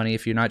bonus money.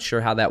 If you're not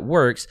sure how that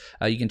works,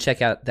 you can check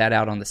that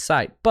out on the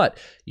site. But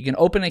you can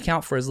open an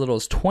account for as little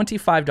as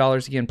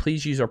 $25. Again,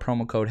 please use our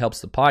promo code,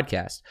 helps the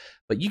podcast.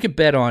 But you could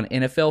bet on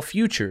NFL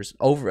futures,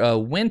 over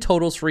win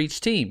totals for each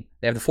team.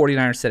 They have the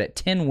 49ers set at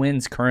 10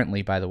 wins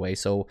currently, by the way.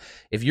 So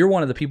if you're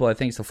one of the people that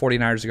thinks the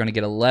 49ers are going to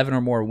get 11 or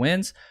more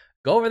wins,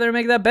 go over there and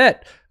make that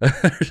bet.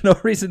 There's no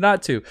reason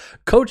not to.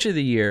 Coach of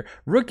the Year,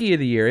 Rookie of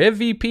the Year,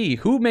 MVP,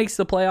 who makes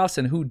the playoffs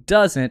and who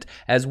doesn't,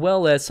 as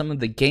well as some of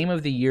the Game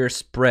of the Year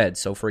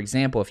spreads. So, for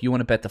example, if you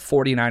want to bet the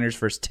 49ers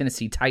versus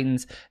Tennessee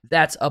Titans,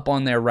 that's up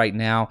on there right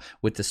now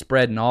with the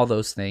spread and all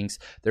those things.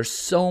 There's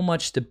so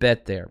much to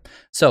bet there.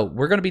 So,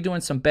 we're going to be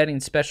doing some betting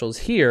specials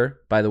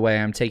here. By the way,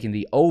 I'm taking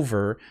the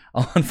over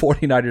on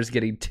 49ers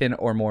getting 10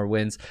 or more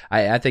wins.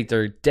 I think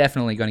they're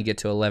definitely going to get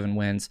to 11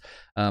 wins.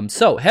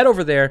 So head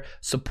over there,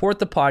 support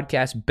the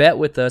podcast, bet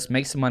with us,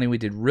 make some money. We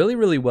did really,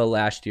 really well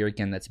last year.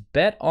 Again, that's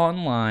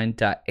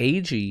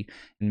betonline.ag,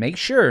 and make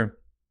sure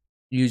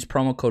you use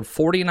promo code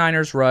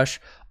 49ersRush,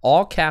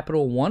 all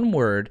capital, one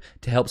word,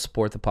 to help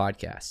support the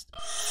podcast.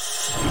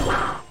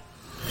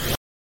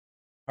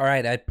 All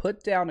right, I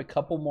put down a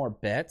couple more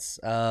bets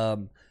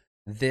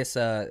this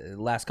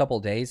last couple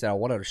of days that I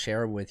wanted to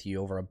share with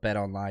you over a Bet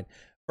Online.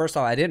 First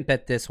off, I didn't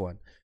bet this one.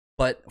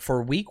 But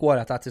for week 1,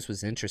 I thought this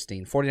was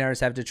interesting. 49ers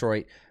have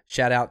Detroit.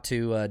 Shout out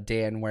to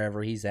Dan,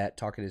 wherever he's at,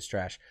 talking his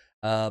trash.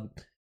 Or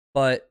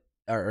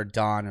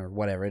Don or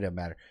whatever. It doesn't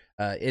matter.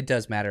 It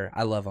does matter.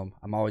 I love him.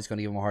 I'm always going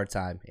to give him a hard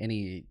time.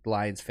 Any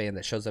Lions fan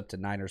that shows up to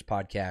Niners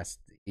podcast,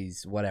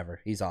 he's whatever.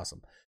 He's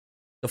awesome.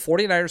 The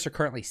 49ers are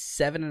currently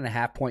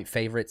 7.5-point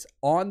favorites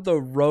on the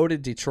road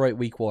in Detroit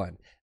week 1.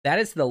 That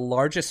is the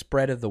largest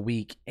spread of the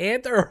week.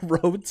 And they're a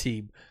road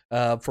team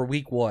for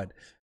week 1.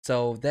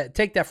 So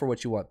take that for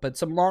what you want. But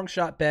some long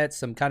shot bets,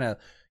 some kind of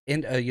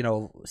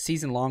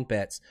season long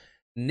bets.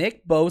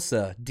 Nick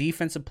Bosa,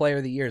 Defensive Player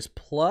of the Year, is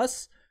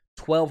plus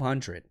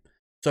 1,200.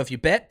 So if you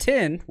bet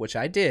 10, which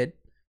I did,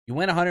 you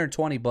win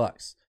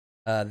 $120.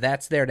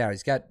 That's there now.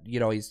 He's got,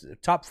 he's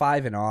top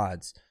 5 in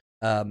odds.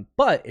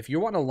 But if you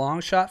want a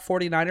long shot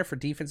 49er for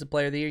defensive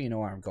player of the year, you know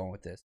where I'm going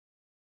with this.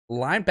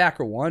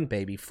 Linebacker 1,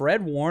 baby.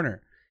 Fred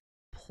Warner,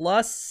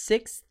 plus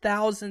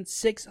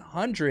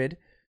 6,600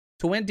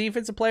 to win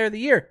defensive player of the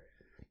year.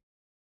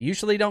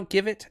 Usually don't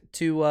give it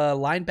to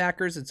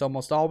linebackers. It's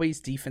almost always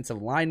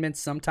defensive linemen,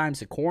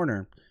 sometimes a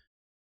corner.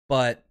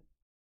 But,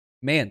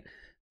 man,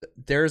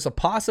 there's a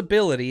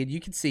possibility, and you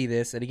can see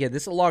this. And, again,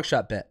 this is a long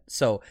shot bet.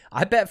 So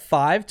I bet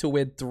 5 to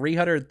win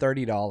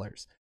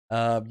 $330.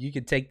 You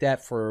can take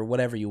that for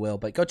whatever you will.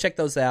 But go check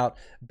those out.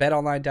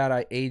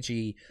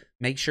 BetOnline.ag.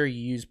 Make sure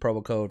you use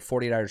promo code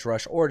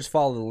 49ersRush or just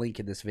follow the link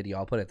in this video.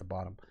 I'll put it at the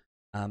bottom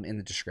in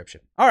the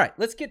description. All right,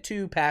 let's get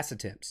to pass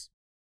attempts.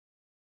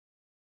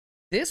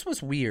 This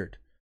was weird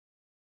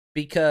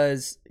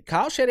because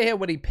Kyle Shanahan,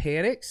 when he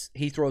panics,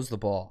 he throws the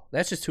ball.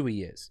 That's just who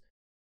he is.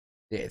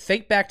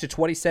 Think back to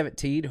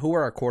 2017. Who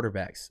are our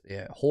quarterbacks?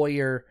 Yeah,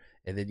 Hoyer,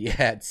 and then you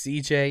had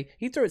CJ.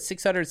 He threw it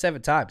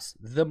 607 times,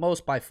 the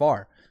most by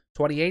far.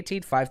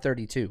 2018,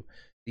 532.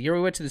 The year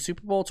we went to the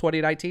Super Bowl,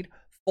 2019,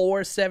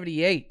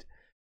 478.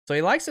 So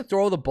he likes to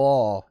throw the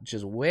ball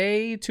just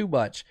way too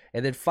much.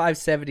 And then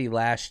 570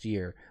 last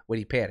year when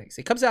he panics.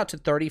 It comes out to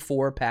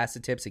 34 pass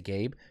attempts a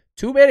game.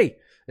 Too many.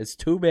 It's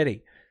too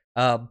many.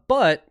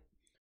 But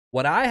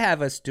what I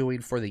have us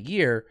doing for the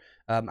year,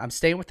 I'm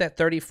staying with that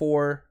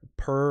 34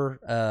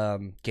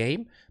 per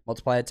game.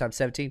 Multiply it times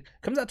 17.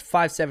 Comes out to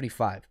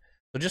 575.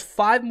 So just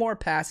 5 more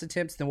pass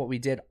attempts than what we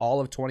did all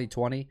of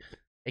 2020.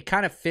 It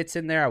kind of fits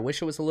in there. I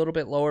wish it was a little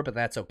bit lower, but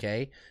that's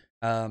okay.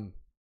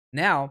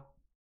 Now,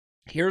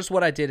 here's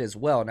what I did as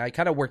well. And I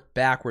kind of worked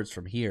backwards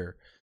from here.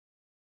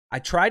 I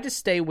tried to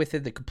stay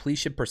within the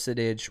completion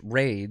percentage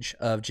range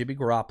of Jimmy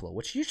Garoppolo,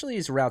 which usually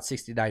is around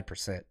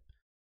 69%.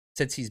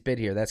 Since he's been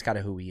here, that's kind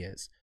of who he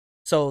is.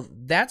 So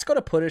that's going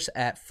to put us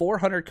at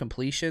 400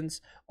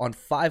 completions on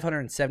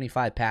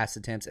 575 pass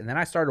attempts. And then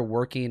I started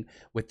working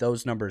with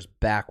those numbers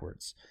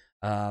backwards.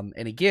 And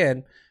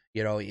again,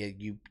 you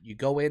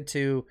go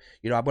into,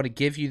 I'm going to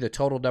give you the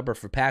total number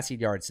for passing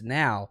yards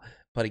now.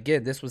 But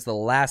again, this was the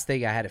last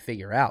thing I had to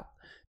figure out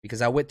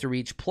because I went through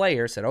each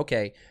player, said,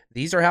 okay,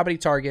 these are how many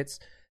targets.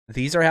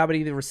 These are how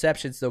many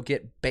receptions they'll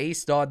get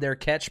based on their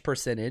catch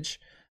percentage,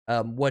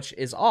 which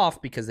is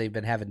off because they've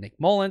been having Nick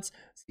Mullins,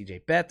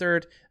 CJ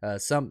Beathard,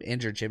 some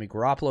injured Jimmy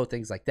Garoppolo,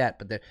 things like that.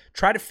 But they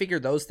try to figure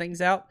those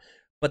things out.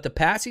 But the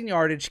passing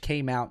yardage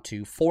came out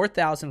to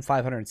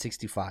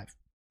 4,565,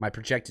 my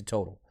projected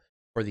total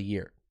for the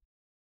year.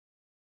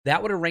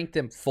 That would have ranked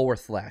them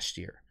 4th last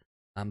year.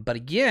 But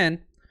again,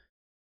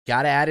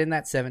 got to add in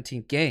that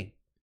 17th game.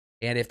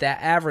 And if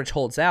that average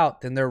holds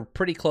out, then they're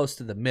pretty close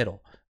to the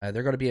middle.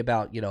 They're going to be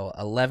about,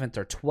 11th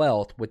or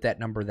 12th with that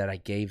number that I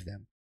gave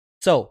them.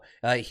 So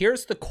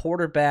here's the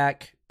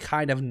quarterback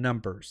kind of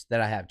numbers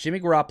that I have. Jimmy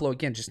Garoppolo,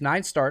 again, just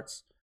 9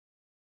 starts.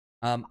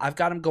 I've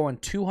got him going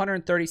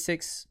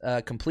 236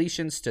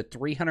 completions to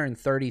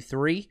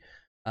 333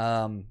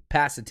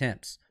 pass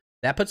attempts.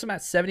 That puts him at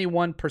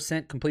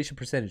 71% completion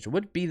percentage. It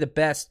would be the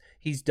best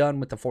he's done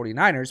with the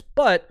 49ers,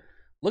 but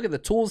look at the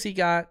tools he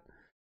got.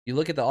 You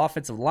look at the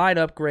offensive line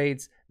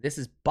upgrades. This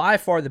is by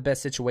far the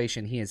best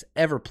situation he has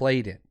ever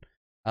played in.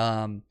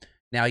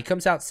 Now, he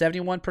comes out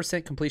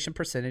 71% completion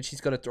percentage.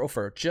 He's going to throw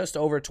for just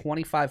over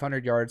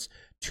 2,500 yards,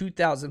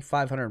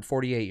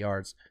 2,548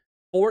 yards,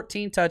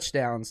 14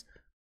 touchdowns,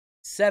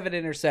 7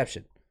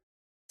 interceptions.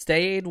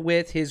 Stayed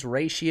with his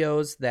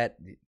ratios that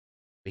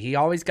he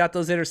always got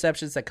those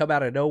interceptions that come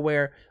out of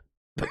nowhere.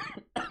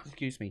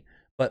 Excuse me.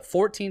 But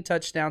 14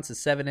 touchdowns to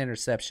 7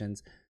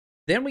 interceptions.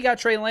 Then we got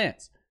Trey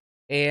Lance.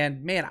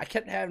 And, man, I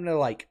kept having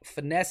to,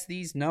 finesse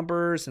these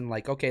numbers and,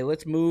 okay,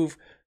 let's move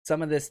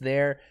some of this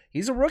there.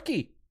 He's a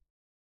rookie.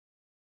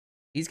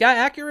 He's got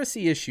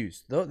accuracy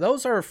issues.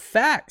 Those are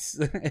facts.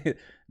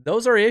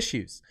 Those are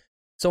issues.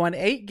 So, in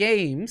 8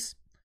 games,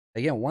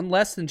 again, 1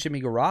 less than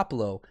Jimmy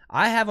Garoppolo,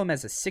 I have him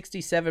as a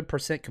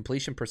 67%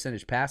 completion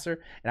percentage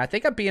passer. And I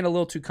think I'm being a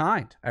little too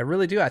kind. I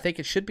really do. I think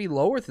it should be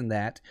lower than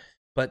that.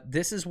 But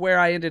this is where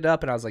I ended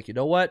up, and I was like, you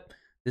know what?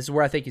 This is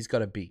where I think he's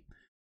going to be.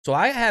 So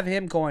I have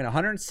him going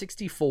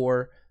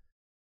 164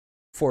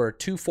 for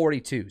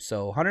 242.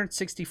 So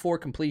 164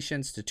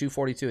 completions to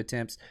 242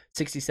 attempts,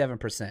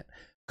 67%.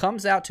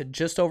 Comes out to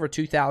just over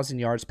 2,000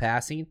 yards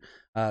passing,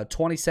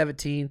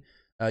 2017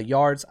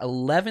 yards,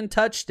 11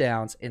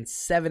 touchdowns, and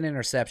 7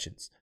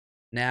 interceptions.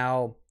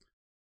 Now,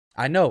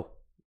 I know.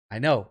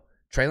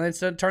 Trey Lance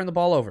doesn't turn the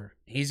ball over.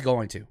 He's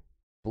going to.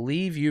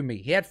 Believe you me.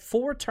 He had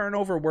 4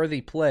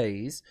 turnover-worthy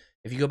plays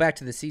if you go back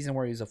to the season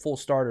where he was a full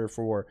starter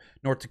for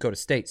North Dakota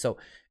State. So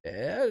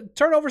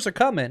turnovers are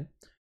coming,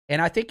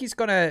 and I think he's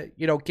going to,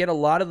 get a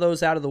lot of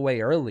those out of the way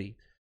early.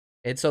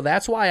 And so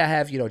that's why I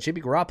have,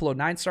 Jimmy Garoppolo,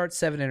 9 starts,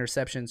 7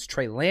 interceptions.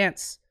 Trey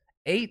Lance,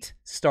 8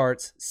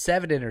 starts,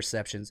 7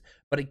 interceptions.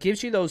 But it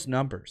gives you those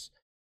numbers.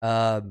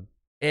 And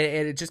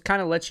it just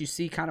kind of lets you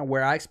see kind of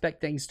where I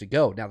expect things to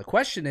go. Now, the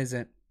question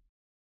isn't,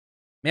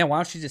 man, why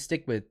don't you just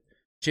stick with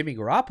Jimmy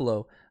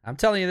Garoppolo? I'm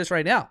telling you this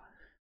right now.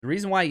 The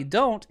reason why you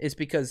don't is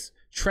because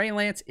Trey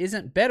Lance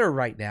isn't better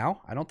right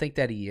now. I don't think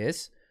that he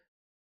is.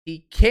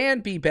 He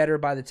can be better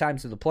by the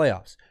times of the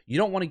playoffs. You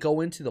don't want to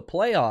go into the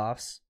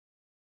playoffs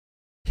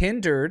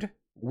hindered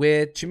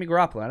with Jimmy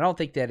Garoppolo. I don't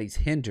think that he's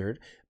hindered,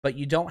 but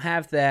you don't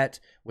have that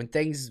when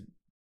things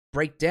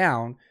break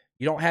down.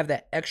 You don't have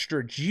that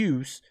extra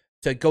juice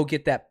to go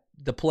get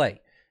the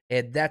play.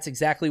 And that's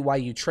exactly why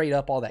you trade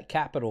up all that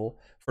capital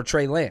for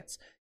Trey Lance.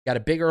 You got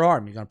a bigger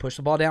arm. You're going to push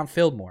the ball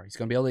downfield more. He's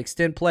going to be able to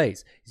extend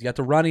plays. He's got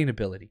the running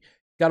ability.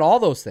 He's got all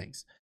those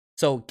things.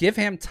 So give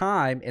him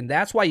time, and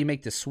that's why you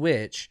make the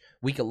switch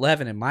week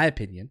 11, in my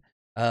opinion.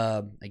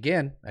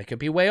 Again, I could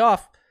be way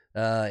off.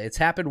 It's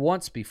happened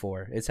once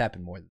before. It's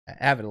happened more than that.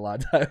 I haven't a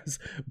lot of times.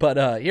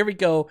 But here we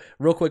go.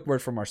 Real quick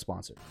word from our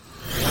sponsor.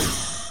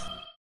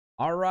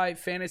 All right,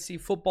 fantasy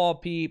football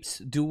peeps,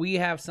 do we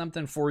have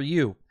something for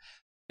you?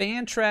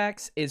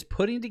 Fantrax is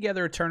putting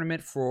together a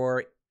tournament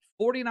for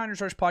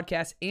 49ers Rush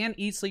Podcast and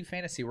Eat Sleep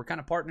Fantasy. We're kind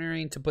of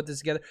partnering to put this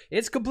together.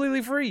 It's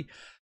completely free.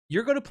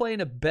 You're going to play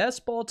in a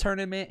best ball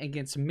tournament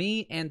against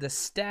me and the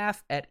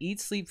staff at Eat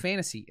Sleep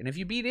Fantasy. And if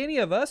you beat any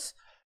of us,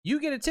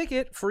 you get a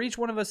ticket for each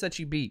one of us that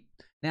you beat.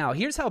 Now,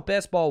 here's how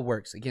best ball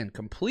works. Again,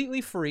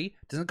 completely free.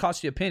 Doesn't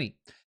cost you a penny.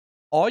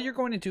 All you're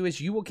going to do is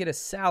you will get a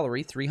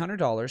salary,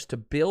 $300, to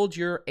build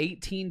your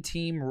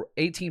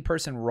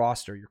 18-person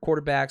roster, your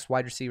quarterbacks,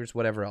 wide receivers,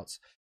 whatever else.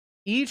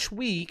 Each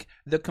week,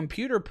 the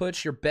computer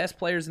puts your best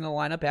players in the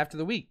lineup after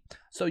the week.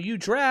 So you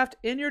draft,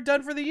 and you're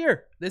done for the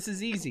year. This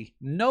is easy.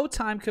 No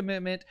time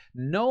commitment,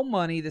 no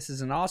money. This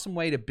is an awesome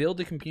way to build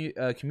a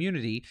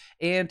community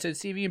and to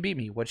see if you can beat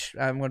me, which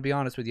I'm going to be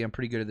honest with you, I'm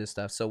pretty good at this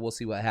stuff, so we'll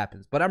see what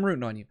happens. But I'm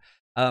rooting on you.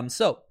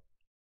 So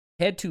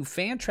head to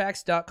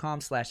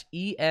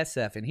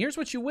fantrax.com/ESF, and here's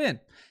what you win.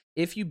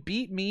 If you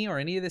beat me or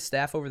any of the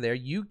staff over there,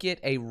 you get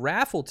a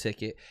raffle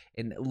ticket,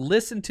 and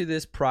listen to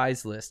this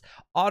prize list.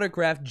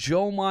 Autographed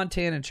Joe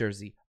Montana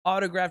jersey,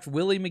 autographed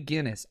Willie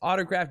McGinnis,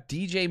 autographed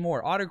DJ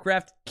Moore,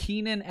 autographed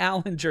Keenan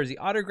Allen jersey,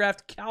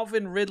 autographed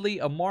Calvin Ridley,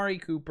 Amari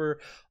Cooper,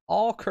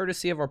 all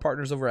courtesy of our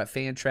partners over at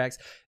Fantrax.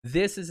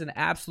 This is an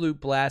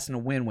absolute blast and a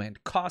win-win.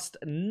 Cost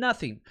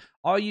nothing.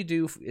 All you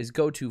do is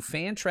go to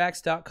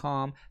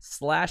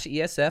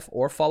fantrax.com/ESF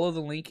or follow the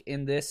link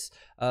in this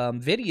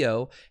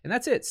video, and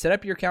that's it. Set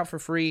up your account for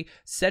free,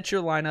 set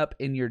your lineup,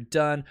 and you're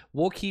done.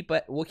 We'll keep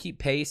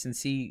pace and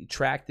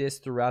track this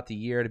throughout the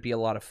year to be a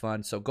lot of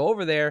fun. So go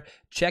over there,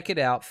 check it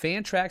out,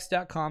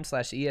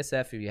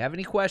 fantrax.com/ESF. If you have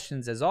any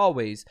questions, as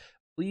always,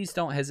 please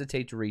don't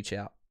hesitate to reach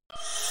out.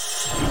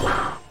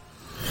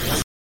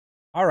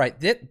 All right,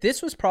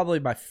 this was probably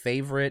my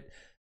favorite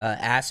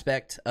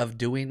aspect of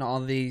doing all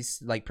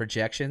these like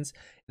projections.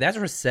 That's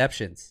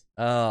receptions.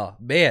 Oh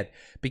man,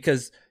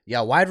 because you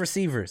got wide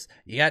receivers,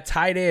 you got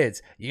tight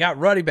ends, you got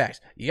running backs,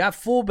 you got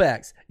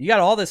fullbacks, you got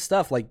all this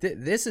stuff. Like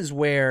this is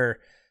where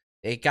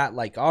it got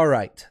like, all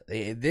right,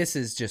 this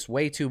is just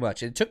way too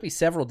much. It took me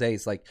several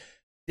days. Like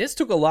this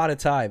took a lot of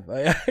time.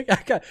 I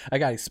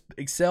got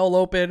Excel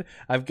open.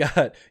 I've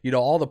got,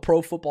 all the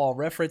Pro Football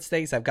Reference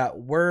things. I've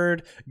got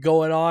Word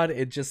going on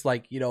and just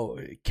like,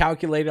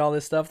 calculating all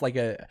this stuff. Like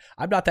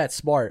I'm not that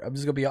smart. I'm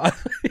just gonna be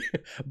honest.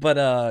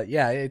 But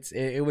yeah,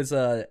 it was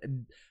a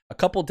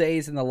couple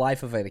days in the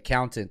life of an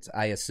accountant,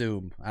 I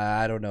assume.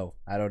 I don't know.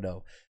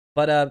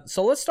 But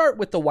so let's start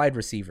with the wide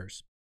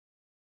receivers.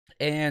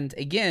 And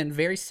again,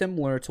 very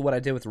similar to what I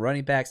did with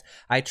running backs,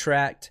 I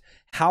tracked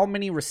how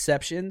many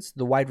receptions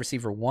the wide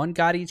receiver 1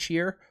 got each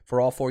year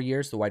for all 4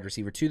 years, the wide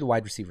receiver 2, the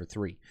wide receiver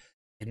 3.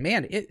 And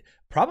man, it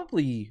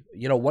probably,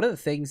 one of the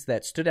things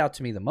that stood out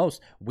to me the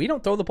most, we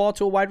don't throw the ball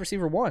to a wide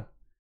receiver 1.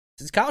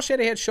 Since Kyle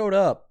Shanahan showed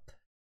up,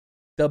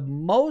 the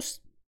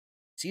most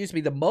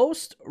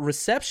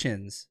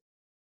receptions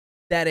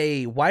that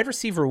a wide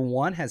receiver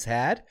 1 has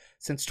had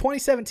since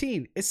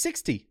 2017 is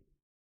 60.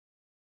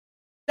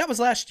 That was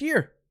last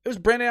year. It was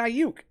Brandon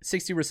Ayuk,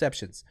 60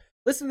 receptions.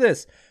 Listen to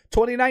this.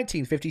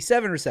 2019,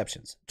 57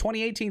 receptions.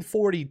 2018,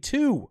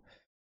 42.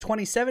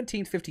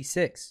 2017,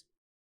 56.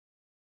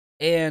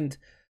 And,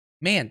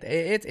 man,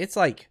 it's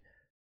like,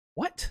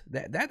 what?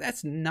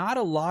 That's not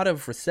a lot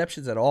of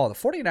receptions at all. The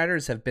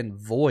 49ers have been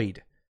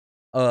void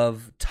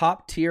of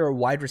top-tier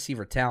wide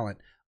receiver talent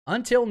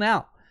until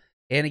now.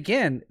 And,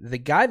 again, the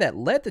guy that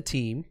led the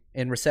team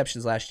in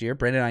receptions last year,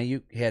 Brandon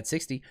Ayuk, he had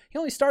 60. He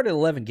only started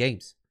 11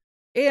 games.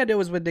 And it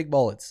was with Nick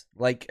Mullins.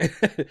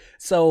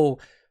 So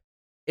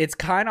it's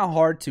kind of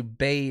hard to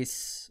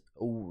base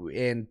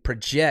and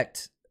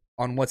project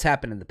on what's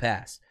happened in the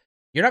past.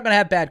 You're not going to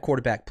have bad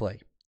quarterback play.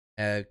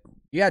 You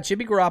got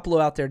Jimmy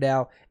Garoppolo out there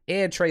now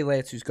and Trey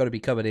Lance, who's going to be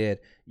coming in.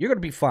 You're going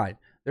to be fine.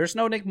 There's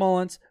no Nick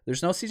Mullins.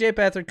 There's no CJ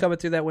Beathard coming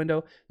through that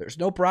window. There's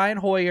no Brian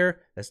Hoyer.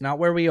 That's not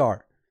where we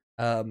are.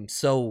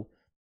 So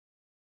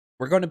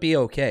we're going to be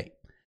okay.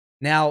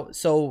 Now,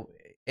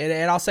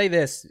 and I'll say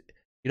this.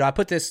 I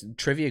put this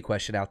trivia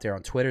question out there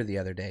on Twitter the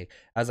other day.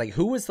 I was like,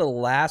 who was the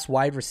last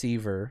wide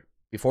receiver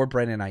before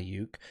Brandon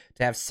Ayuk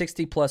to have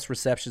 60-plus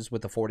receptions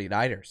with the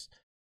 49ers?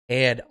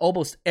 And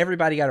almost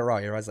everybody got it wrong.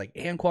 Everybody's like,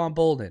 Anquan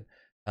Boldin,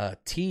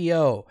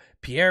 T.O.,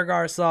 Pierre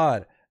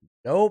Garçon.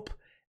 Nope.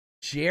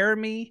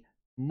 Jeremy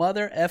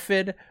mother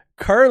effing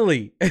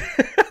Curley.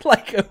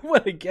 Like, who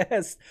would have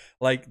guessed?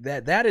 Like,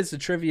 that is a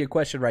trivia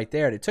question right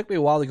there. And it took me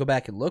a while to go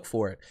back and look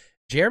for it.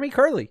 Jeremy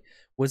Curley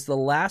was the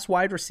last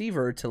wide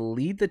receiver to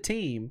lead the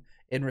team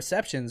in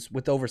receptions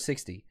with over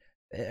 60.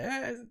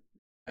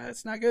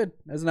 That's not good.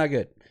 That's not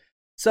good.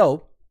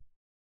 So,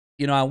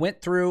 I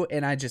went through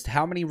and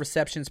how many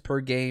receptions per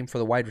game for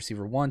the wide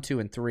receiver 1, 2,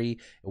 and 3. It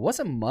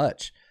wasn't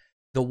much.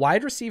 The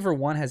wide receiver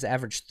 1 has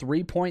averaged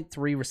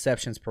 3.3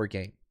 receptions per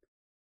game.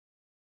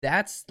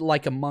 That's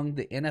like among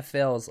the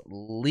NFL's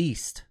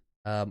least.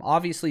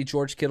 Obviously,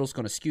 George Kittle's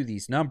going to skew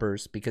these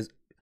numbers because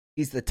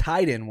he's the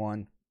tight end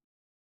one.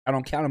 I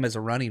don't count him as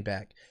a running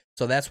back.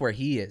 So that's where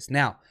he is.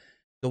 Now,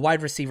 the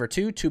wide receiver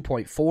 2,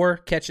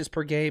 2.4 catches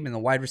per game, and the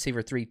wide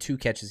receiver 3, 2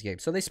 catches a game.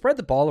 So they spread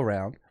the ball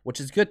around, which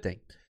is a good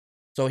thing.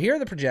 So here are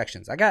the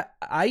projections. I got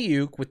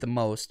Ayuk with the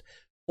most,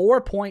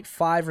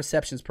 4.5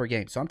 receptions per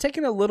game. So I'm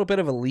taking a little bit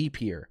of a leap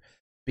here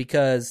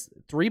because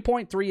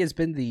 3.3 has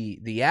been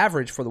the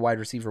average for the wide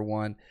receiver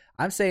 1.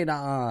 I'm saying,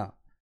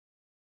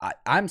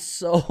 I'm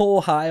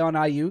so high on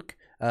Ayuk.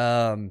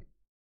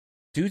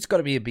 Dude's going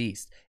to be a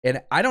beast.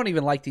 And I don't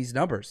even like these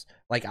numbers.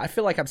 Like, I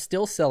feel like I'm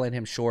still selling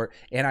him short,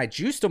 and I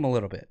juiced him a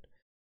little bit.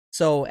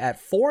 So at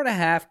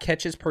 4.5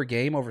 catches per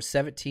game over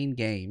 17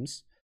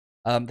 games,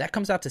 that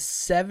comes out to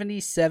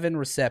 77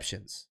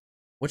 receptions,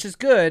 which is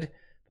good.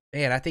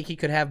 Man, I think he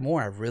could have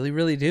more. I really,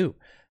 really do.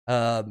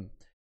 And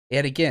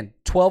again,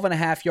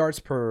 12.5 yards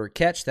per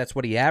catch. That's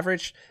what he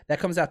averaged. That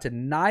comes out to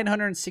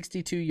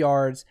 962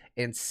 yards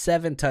and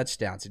 7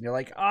 touchdowns. And you're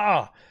like,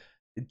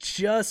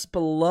 just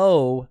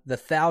below the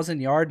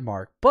 1,000-yard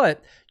mark.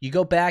 But you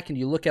go back and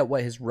you look at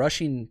what his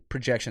rushing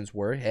projections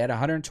were. He had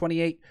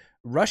 128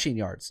 rushing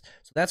yards.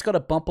 So that's going to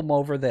bump him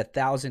over the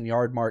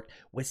 1,000-yard mark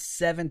with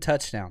 7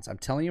 touchdowns. I'm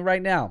telling you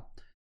right now,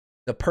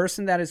 the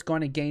person that is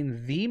going to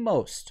gain the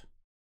most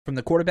from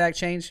the quarterback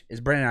change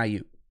is Brandon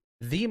Ayuk.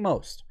 The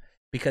most.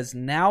 Because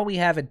now we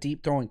have a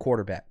deep throwing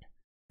quarterback.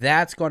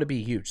 That's going to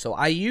be huge. So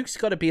Ayuk's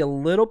going to be a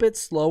little bit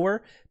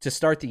slower to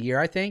start the year,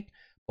 I think.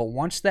 But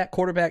once that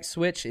quarterback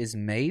switch is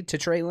made to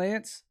Trey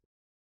Lance,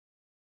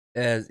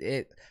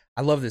 I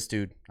love this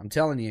dude. I'm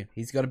telling you,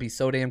 he's going to be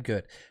so damn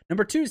good.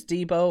 Number 2 is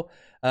Debo,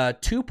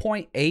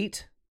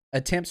 2.8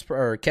 attempts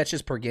or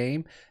catches per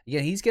game.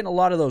 Again, he's getting a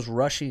lot of those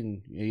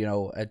rushing,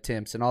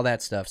 attempts and all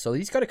that stuff. So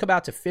he's going to come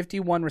out to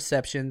 51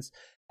 receptions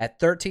at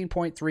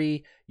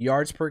 13.3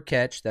 yards per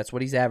catch. That's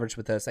what he's averaged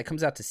with us. That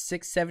comes out to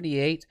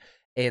 678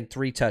 and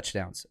 3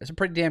 touchdowns. It's a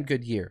pretty damn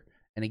good year.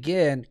 And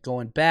again,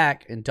 going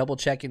back and double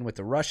checking with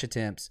the rush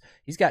attempts,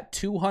 he's got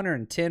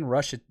 210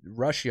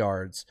 rush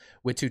yards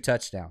with 2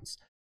 touchdowns.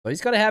 So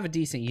he's going to have a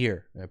decent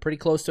year. Pretty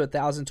close to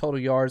 1,000 total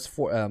yards,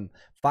 5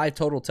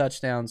 total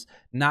touchdowns.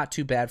 Not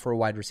too bad for a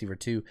wide receiver,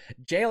 too.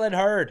 Jalen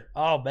Hurd.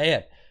 Oh,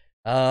 man.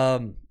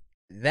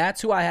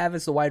 That's who I have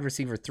as the wide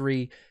receiver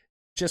 3.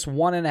 Just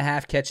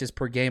 1.5 catches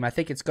per game. I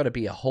think it's going to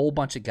be a whole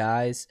bunch of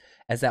guys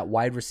as that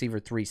wide receiver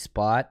 3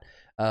 spot.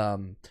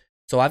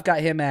 So I've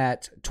got him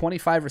at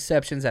 25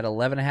 receptions at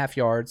 11.5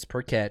 yards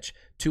per catch,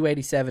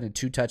 287 and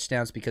 2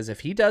 touchdowns. Because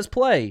if he does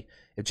play,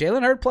 if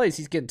Jalen Hurd plays,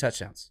 he's getting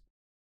touchdowns.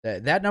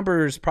 That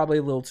number is probably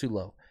a little too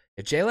low.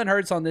 If Jalen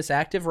Hurd's on this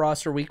active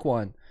roster week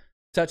 1,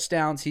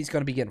 touchdowns, he's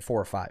going to be getting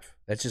 4 or 5.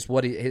 That's just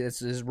it's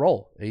his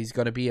role. He's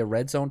going to be a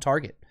red zone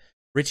target.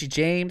 Richie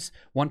James,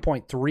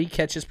 1.3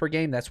 catches per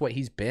game. That's what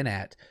he's been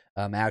at,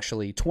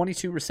 actually.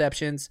 22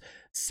 receptions,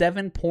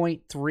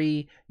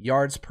 7.3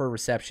 yards per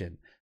reception,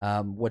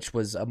 which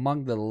was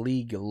among the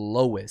league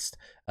lowest.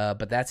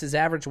 But that's his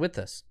average with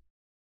us.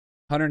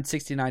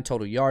 169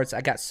 total yards.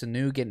 I got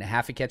Sanu getting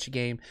 0.5 catch a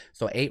game,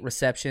 so 8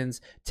 receptions,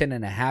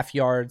 10.5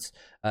 yards,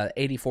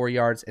 84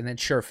 yards, and then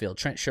Trent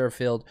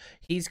Sherfield.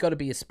 He's going to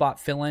be a spot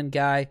fill-in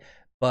guy.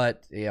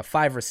 But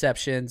 5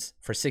 receptions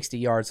for 60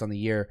 yards on the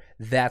year.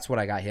 That's what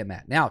I got him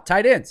at. Now,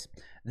 tight ends.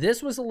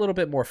 This was a little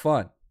bit more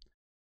fun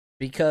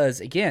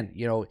because, again,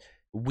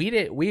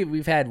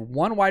 we've had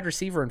one wide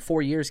receiver in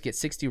 4 years get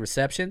 60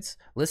 receptions.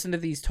 Listen to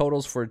these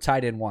totals for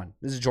tight end 1.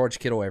 This is George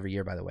Kittle every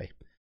year, by the way.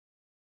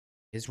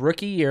 His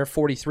rookie year,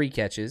 43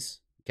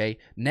 catches. Okay,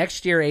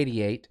 next year,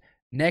 88.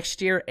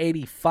 Next year,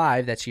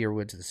 85. That's year we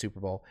went to the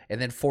Super Bowl,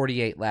 and then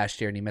 48 last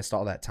year, and he missed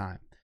all that time.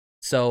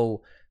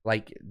 So,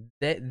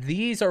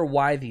 these are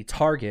why the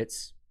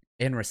targets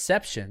and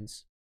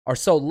receptions are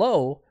so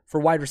low for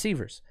wide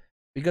receivers,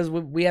 because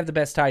we have the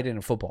best tight end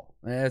in football.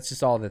 That's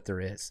just all that there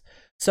is.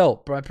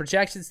 So my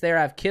projections there,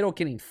 I have Kittle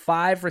getting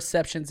 5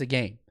 receptions a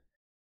game.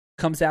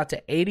 Comes out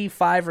to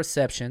 85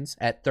 receptions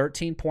at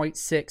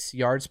 13.6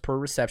 yards per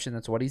reception.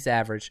 That's what he's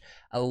averaged.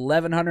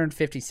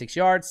 1,156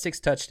 yards, 6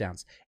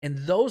 touchdowns.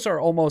 And those are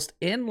almost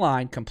in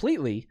line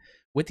completely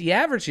with the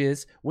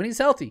averages when he's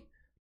healthy.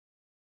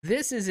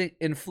 This isn't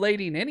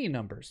inflating any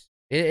numbers.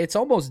 It's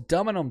almost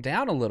dumbing them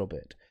down a little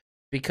bit.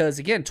 Because,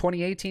 again,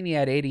 2018 he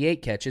had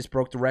 88 catches,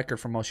 broke the record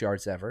for most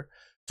yards ever.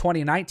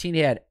 2019 he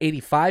had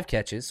 85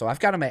 catches, so I've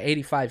got him at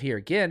 85 here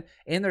again,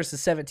 and there's the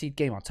 17th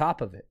game on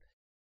top of it.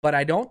 But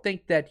I don't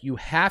think that you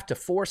have to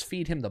force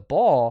feed him the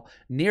ball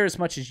near as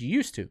much as you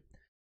used to,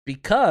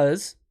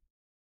 because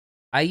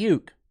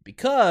Ayuk,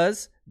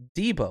 because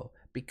Debo,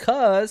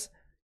 because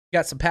you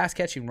got some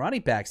pass-catching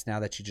running backs now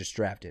that you just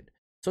drafted.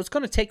 So it's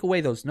going to take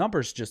away those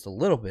numbers just a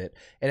little bit.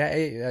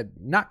 And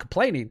not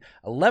complaining,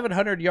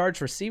 1,100 yards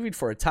receiving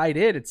for a tight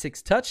end and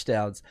 6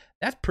 touchdowns,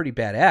 that's pretty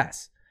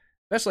badass,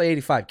 especially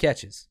 85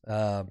 catches.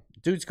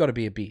 Dude's going to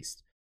be a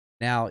beast.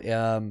 Now,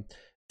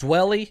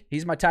 Dwelly,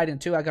 he's my tight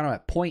end too. I got him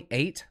at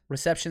 0.8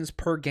 receptions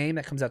per game.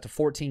 That comes out to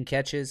 14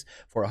 catches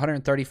for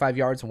 135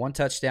 yards and 1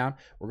 touchdown.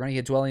 We're going to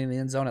get Dwelly in the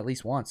end zone at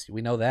least once.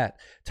 We know that.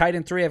 Tight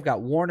end 3, I've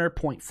got Warner,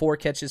 0.4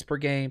 catches per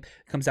game.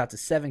 Comes out to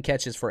 7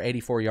 catches for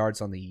 84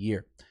 yards on the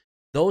year.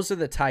 Those are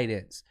the tight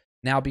ends.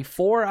 Now,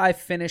 before I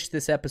finish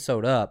this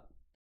episode up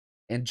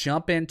and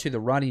jump into the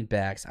running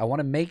backs, I want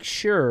to make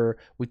sure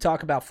we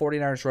talk about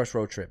 49ers Rush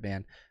Road Trip,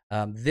 man.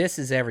 This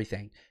is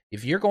everything.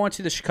 If you're going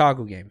to the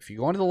Chicago game, if you're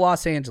going to the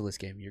Los Angeles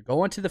game, you're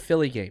going to the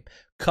Philly game,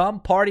 come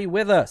party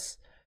with us.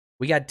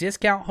 We got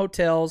discount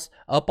hotels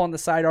up on the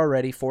site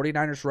already,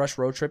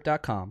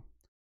 49ersrushroadtrip.com.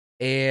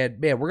 And,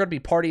 man, we're going to be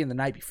partying the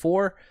night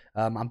before.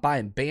 I'm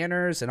buying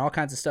banners and all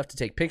kinds of stuff to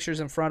take pictures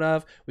in front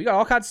of. We got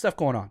all kinds of stuff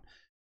going on.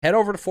 Head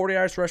over to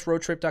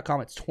 49ersrushroadtrip.com.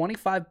 It's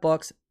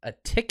 $25 a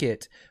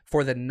ticket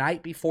for the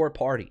night before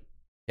party.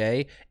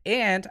 Okay,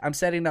 and I'm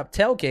setting up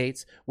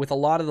tailgates with a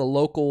lot of the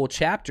local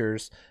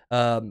chapters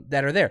that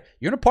are there.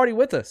 You're going to party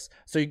with us.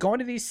 So you're going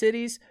to these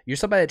cities. You're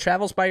somebody that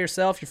travels by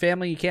yourself, your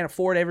family, you can't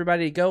afford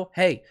everybody to go.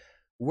 Hey,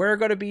 we're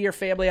going to be your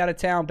family out of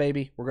town,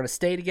 baby. We're going to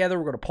stay together.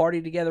 We're going to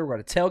party together. We're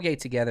going to tailgate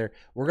together.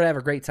 We're going to have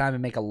a great time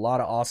and make a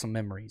lot of awesome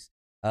memories.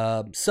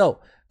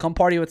 So come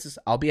party with us.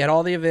 I'll be at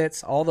all the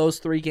events, all those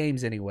 3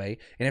 games anyway.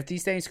 And if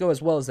these things go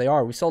as well as they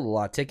are, we sold a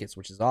lot of tickets,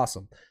 which is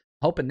awesome.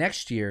 Hoping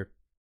next year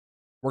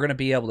we're going to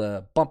be able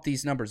to bump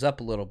these numbers up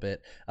a little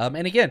bit.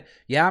 And again,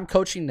 yeah, I'm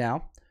coaching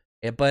now,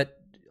 but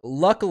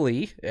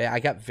luckily, I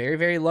got very,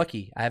 very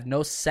lucky. I have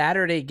no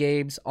Saturday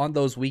games on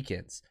those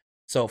weekends.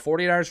 So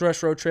 49ers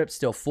Rush Road Trip,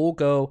 still full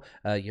go.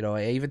 I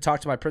even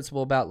talked to my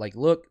principal about, like,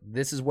 look,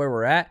 this is where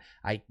we're at.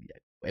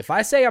 If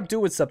I say I'm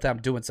doing something,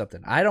 I'm doing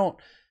something.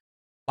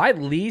 My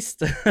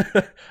least,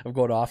 I'm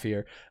going off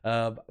here.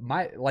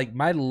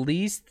 My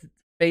least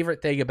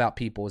favorite thing about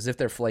people is if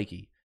they're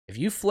flaky. If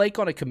you flake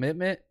on a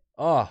commitment,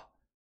 oh,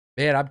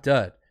 man, I'm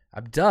done.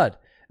 I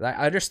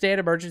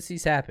understand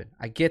emergencies happen.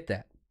 I get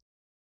that.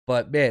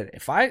 But, man,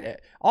 if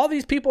all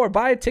these people are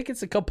buying tickets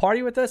to come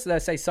party with us and I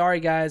say, sorry,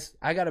 guys,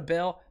 I got a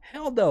bail,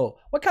 hell no.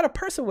 What kind of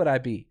person would I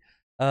be?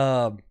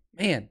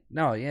 Man,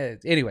 no, yeah.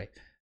 Anyway,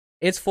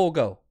 it's full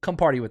go. Come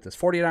party with us.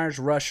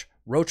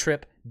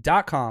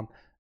 49ersrushroadtrip.com.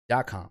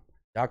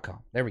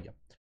 There we go.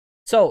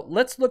 So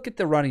let's look at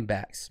the running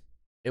backs,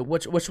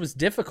 which was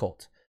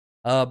difficult.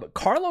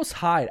 Carlos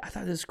Hyde, I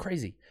thought this was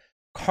crazy.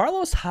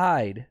 Carlos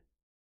Hyde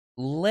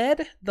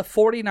led the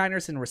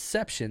 49ers in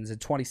receptions in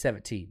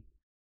 2017.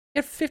 He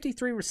had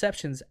 53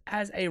 receptions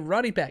as a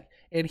running back,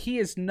 and he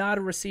is not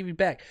a receiving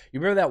back. You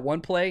remember that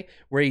one play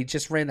where he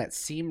just ran that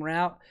seam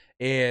route,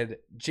 and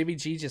Jimmy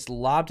G just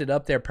lobbed it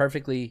up there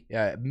perfectly,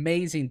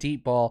 amazing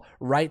deep ball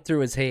right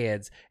through his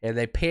hands, and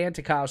they panned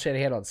to Kyle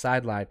Shanahan on the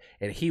sideline,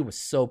 and he was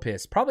so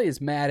pissed, probably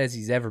as mad as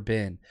he's ever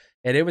been.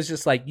 And it was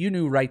just like, you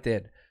knew right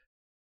then,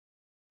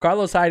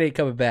 Carlos Hyde ain't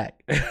coming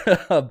back.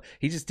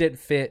 He just didn't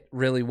fit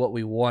really what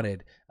we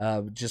wanted,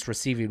 just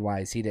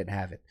receiving-wise. He didn't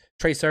have it.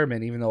 Trey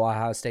Sermon, even though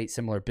Ohio State,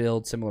 similar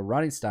build, similar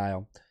running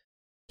style,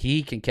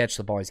 he can catch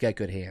the ball. He's got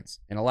good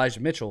hands. And Elijah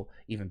Mitchell,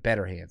 even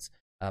better hands.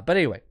 But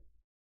anyway,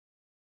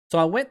 so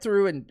I went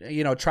through and,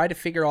 tried to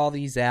figure all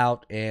these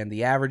out and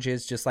the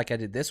averages just like I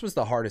did. This was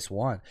the hardest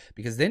one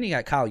because then you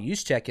got Kyle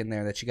Juszczyk in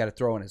there that you got to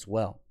throw in as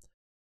well.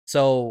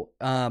 So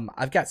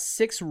I've got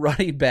 6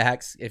 running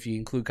backs, if you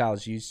include Kyle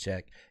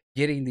Juszczyk,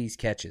 getting these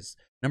catches.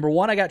 Number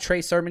 1, I got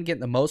Trey Sermon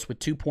getting the most with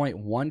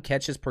 2.1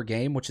 catches per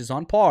game, which is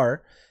on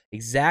par,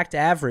 exact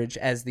average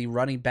as the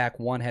running back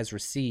 1 has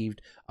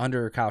received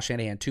under Kyle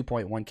Shanahan,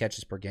 2.1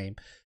 catches per game.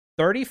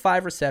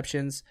 35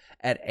 receptions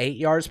at 8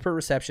 yards per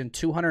reception,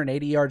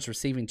 280 yards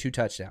receiving, 2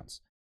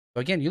 touchdowns.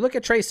 So again, you look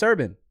at Trey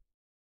Sermon,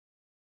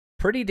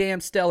 pretty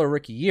damn stellar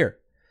rookie year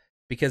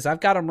because I've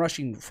got him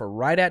rushing for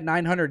right at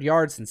 900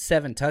 yards and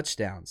 7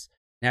 touchdowns.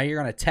 Now you're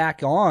going to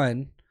tack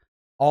on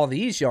all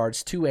these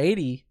yards,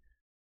 280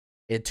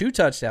 and 2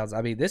 touchdowns.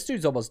 I mean, this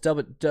dude's almost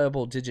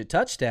double-digit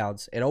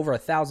touchdowns and over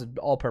 1,000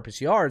 all-purpose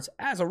yards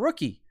as a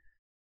rookie.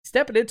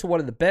 Stepping into one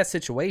of the best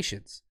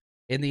situations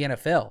in the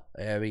NFL.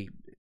 I mean,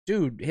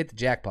 dude hit the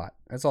jackpot.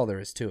 That's all there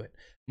is to it.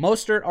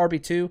 Mostert,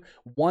 RB2,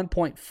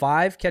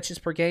 1.5 catches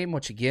per game,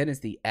 which again is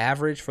the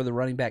average for the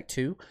running back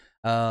 2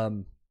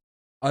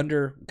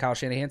 under Kyle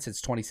Shanahan since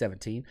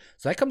 2017.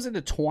 So that comes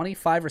into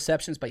 25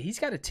 receptions, but he's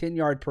got a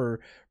 10-yard per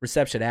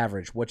reception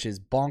average, which is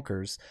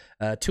bonkers.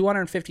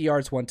 250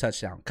 yards, 1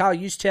 touchdown. Kyle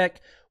Juszczyk,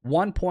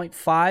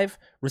 1.5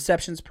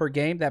 receptions per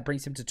game. That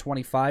brings him to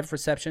 25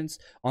 receptions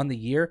on the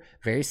year.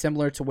 Very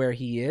similar to where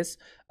he is,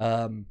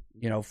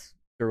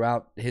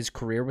 throughout his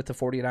career with the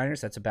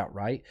 49ers. That's about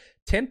right.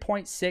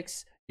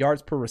 10.6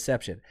 yards per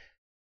reception.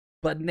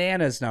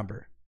 Bananas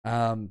number.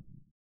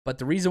 But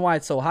the reason why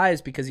it's so high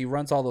is because he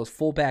runs all those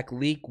fullback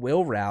leak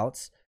wheel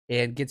routes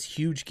and gets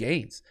huge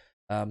gains.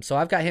 So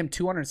I've got him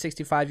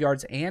 265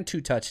 yards and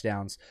 2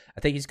 touchdowns.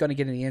 I think he's going to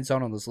get in the end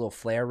zone on those little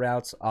flare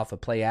routes off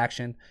of play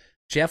action.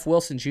 Jeff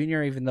Wilson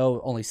Jr., even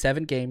though only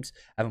 7 games,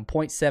 I have him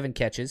 0.7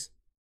 catches.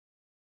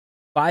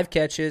 5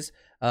 catches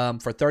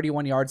for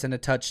 31 yards and a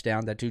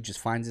touchdown. That dude just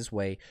finds his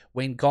way.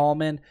 Wayne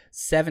Gallman,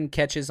 7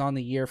 catches on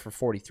the year for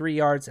 43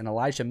 yards. And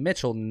Elijah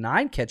Mitchell,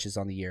 9 catches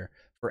on the year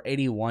for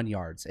 81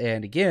 yards.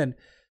 And again,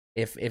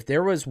 if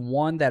there was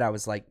one that I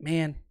was like,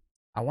 man,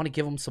 I want to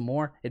give him some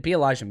more, it'd be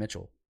Elijah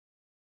Mitchell.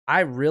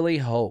 I really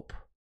hope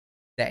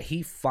that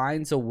he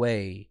finds a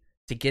way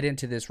to get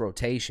into this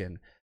rotation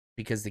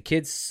because the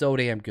kid's so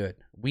damn good.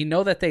 We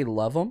know that they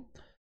love him,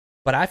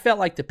 but I felt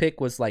like the pick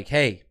was like,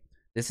 hey,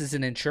 this is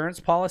an insurance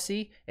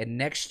policy, and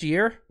next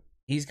year,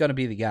 he's going to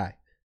be the guy.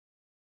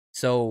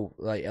 So,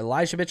 like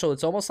Elijah Mitchell,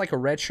 it's almost like a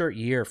redshirt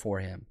year for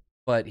him,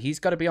 but he's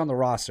going to be on the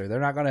roster.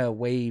 They're not going to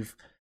waive.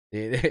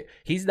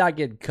 He's not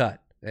getting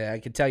cut. I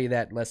can tell you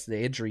that unless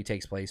the injury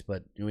takes place,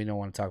 but we don't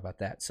want to talk about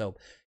that. So,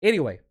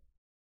 anyway,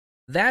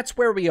 that's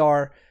where we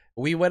are.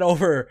 We went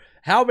over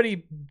how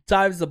many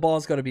times the ball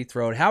is going to be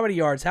thrown, how many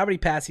yards, how many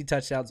passing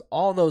touchdowns,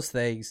 all those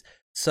things.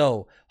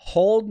 So,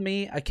 hold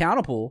me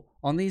accountable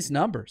on these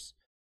numbers.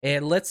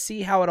 And let's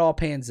see how it all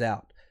pans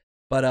out.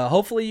 But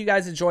hopefully you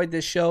guys enjoyed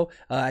this show.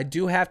 I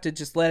do have to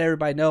just let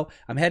everybody know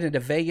I'm heading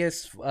to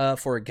Vegas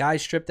for a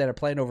guys trip that I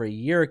planned over a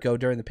year ago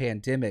during the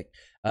pandemic.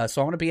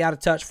 So I'm going to be out of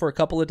touch for a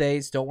couple of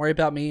days. Don't worry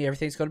about me.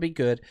 Everything's going to be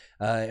good.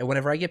 And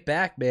whenever I get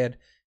back, man,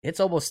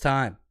 it's almost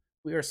time.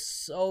 We are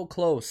so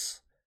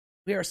close.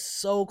 We are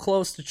so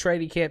close to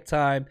training camp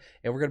time.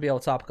 And we're going to be able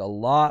to talk a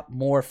lot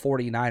more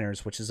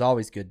 49ers, which is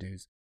always good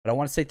news. But I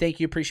want to say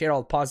thank you. Appreciate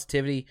all the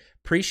positivity.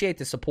 Appreciate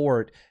the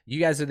support. You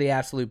guys are the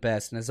absolute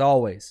best. And as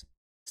always,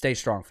 stay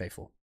strong,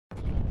 faithful.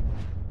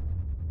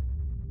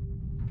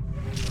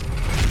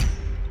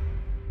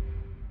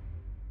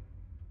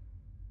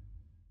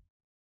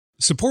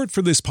 Support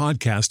for this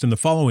podcast and the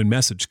following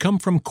message come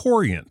from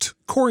Corient.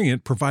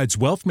 Corient provides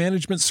wealth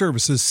management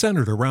services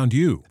centered around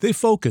you. They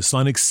focus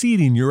on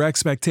exceeding your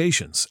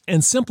expectations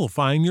and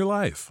simplifying your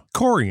life.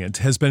 Corient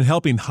has been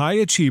helping high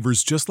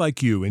achievers just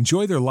like you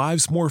enjoy their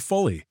lives more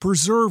fully,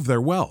 preserve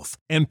their wealth,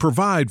 and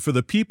provide for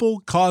the people,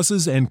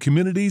 causes, and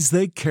communities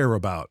they care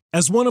about.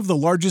 As one of the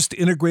largest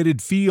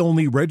integrated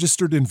fee-only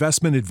registered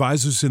investment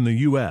advisors in the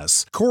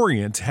U.S.,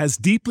 Corient has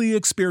deeply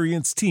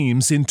experienced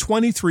teams in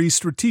 23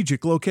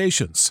 strategic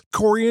locations.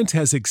 Corient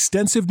has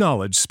extensive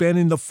knowledge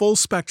spanning the full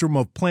spectrum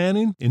of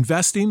planning,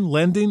 investing,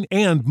 lending,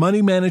 and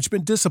money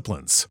management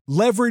disciplines.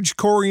 Leverage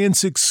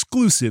Corient's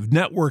exclusive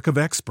network of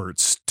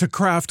experts to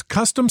craft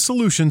custom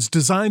solutions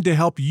designed to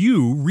help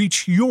you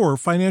reach your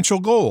financial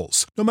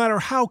goals, no matter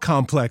how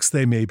complex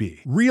they may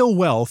be. Real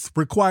wealth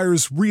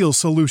requires real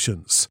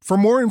solutions. For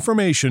more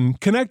information,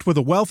 connect with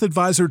a wealth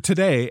advisor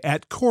today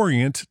at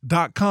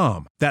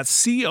Corient.com.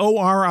 That's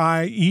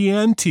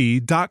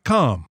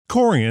Corient.com.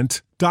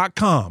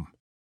 Corient.com.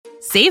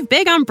 Save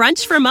big on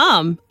brunch for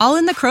mom, all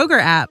in the Kroger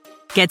app.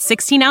 Get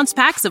 16-ounce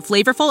packs of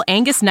flavorful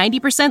Angus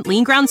 90%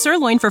 lean ground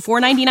sirloin for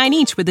 $4.99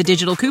 each with a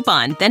digital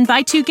coupon. Then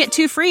buy 2, get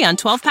 2 free on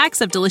 12 packs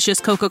of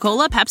delicious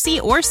Coca-Cola,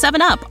 Pepsi, or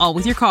 7-Up, all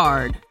with your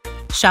card.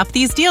 Shop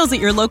these deals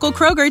at your local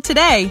Kroger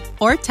today,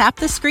 or tap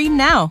the screen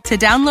now to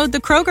download the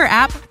Kroger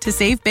app to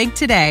save big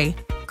today.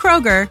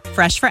 Kroger,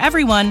 fresh for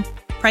everyone.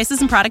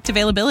 Prices and product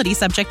availability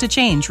subject to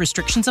change.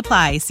 Restrictions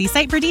apply. See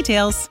site for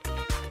details.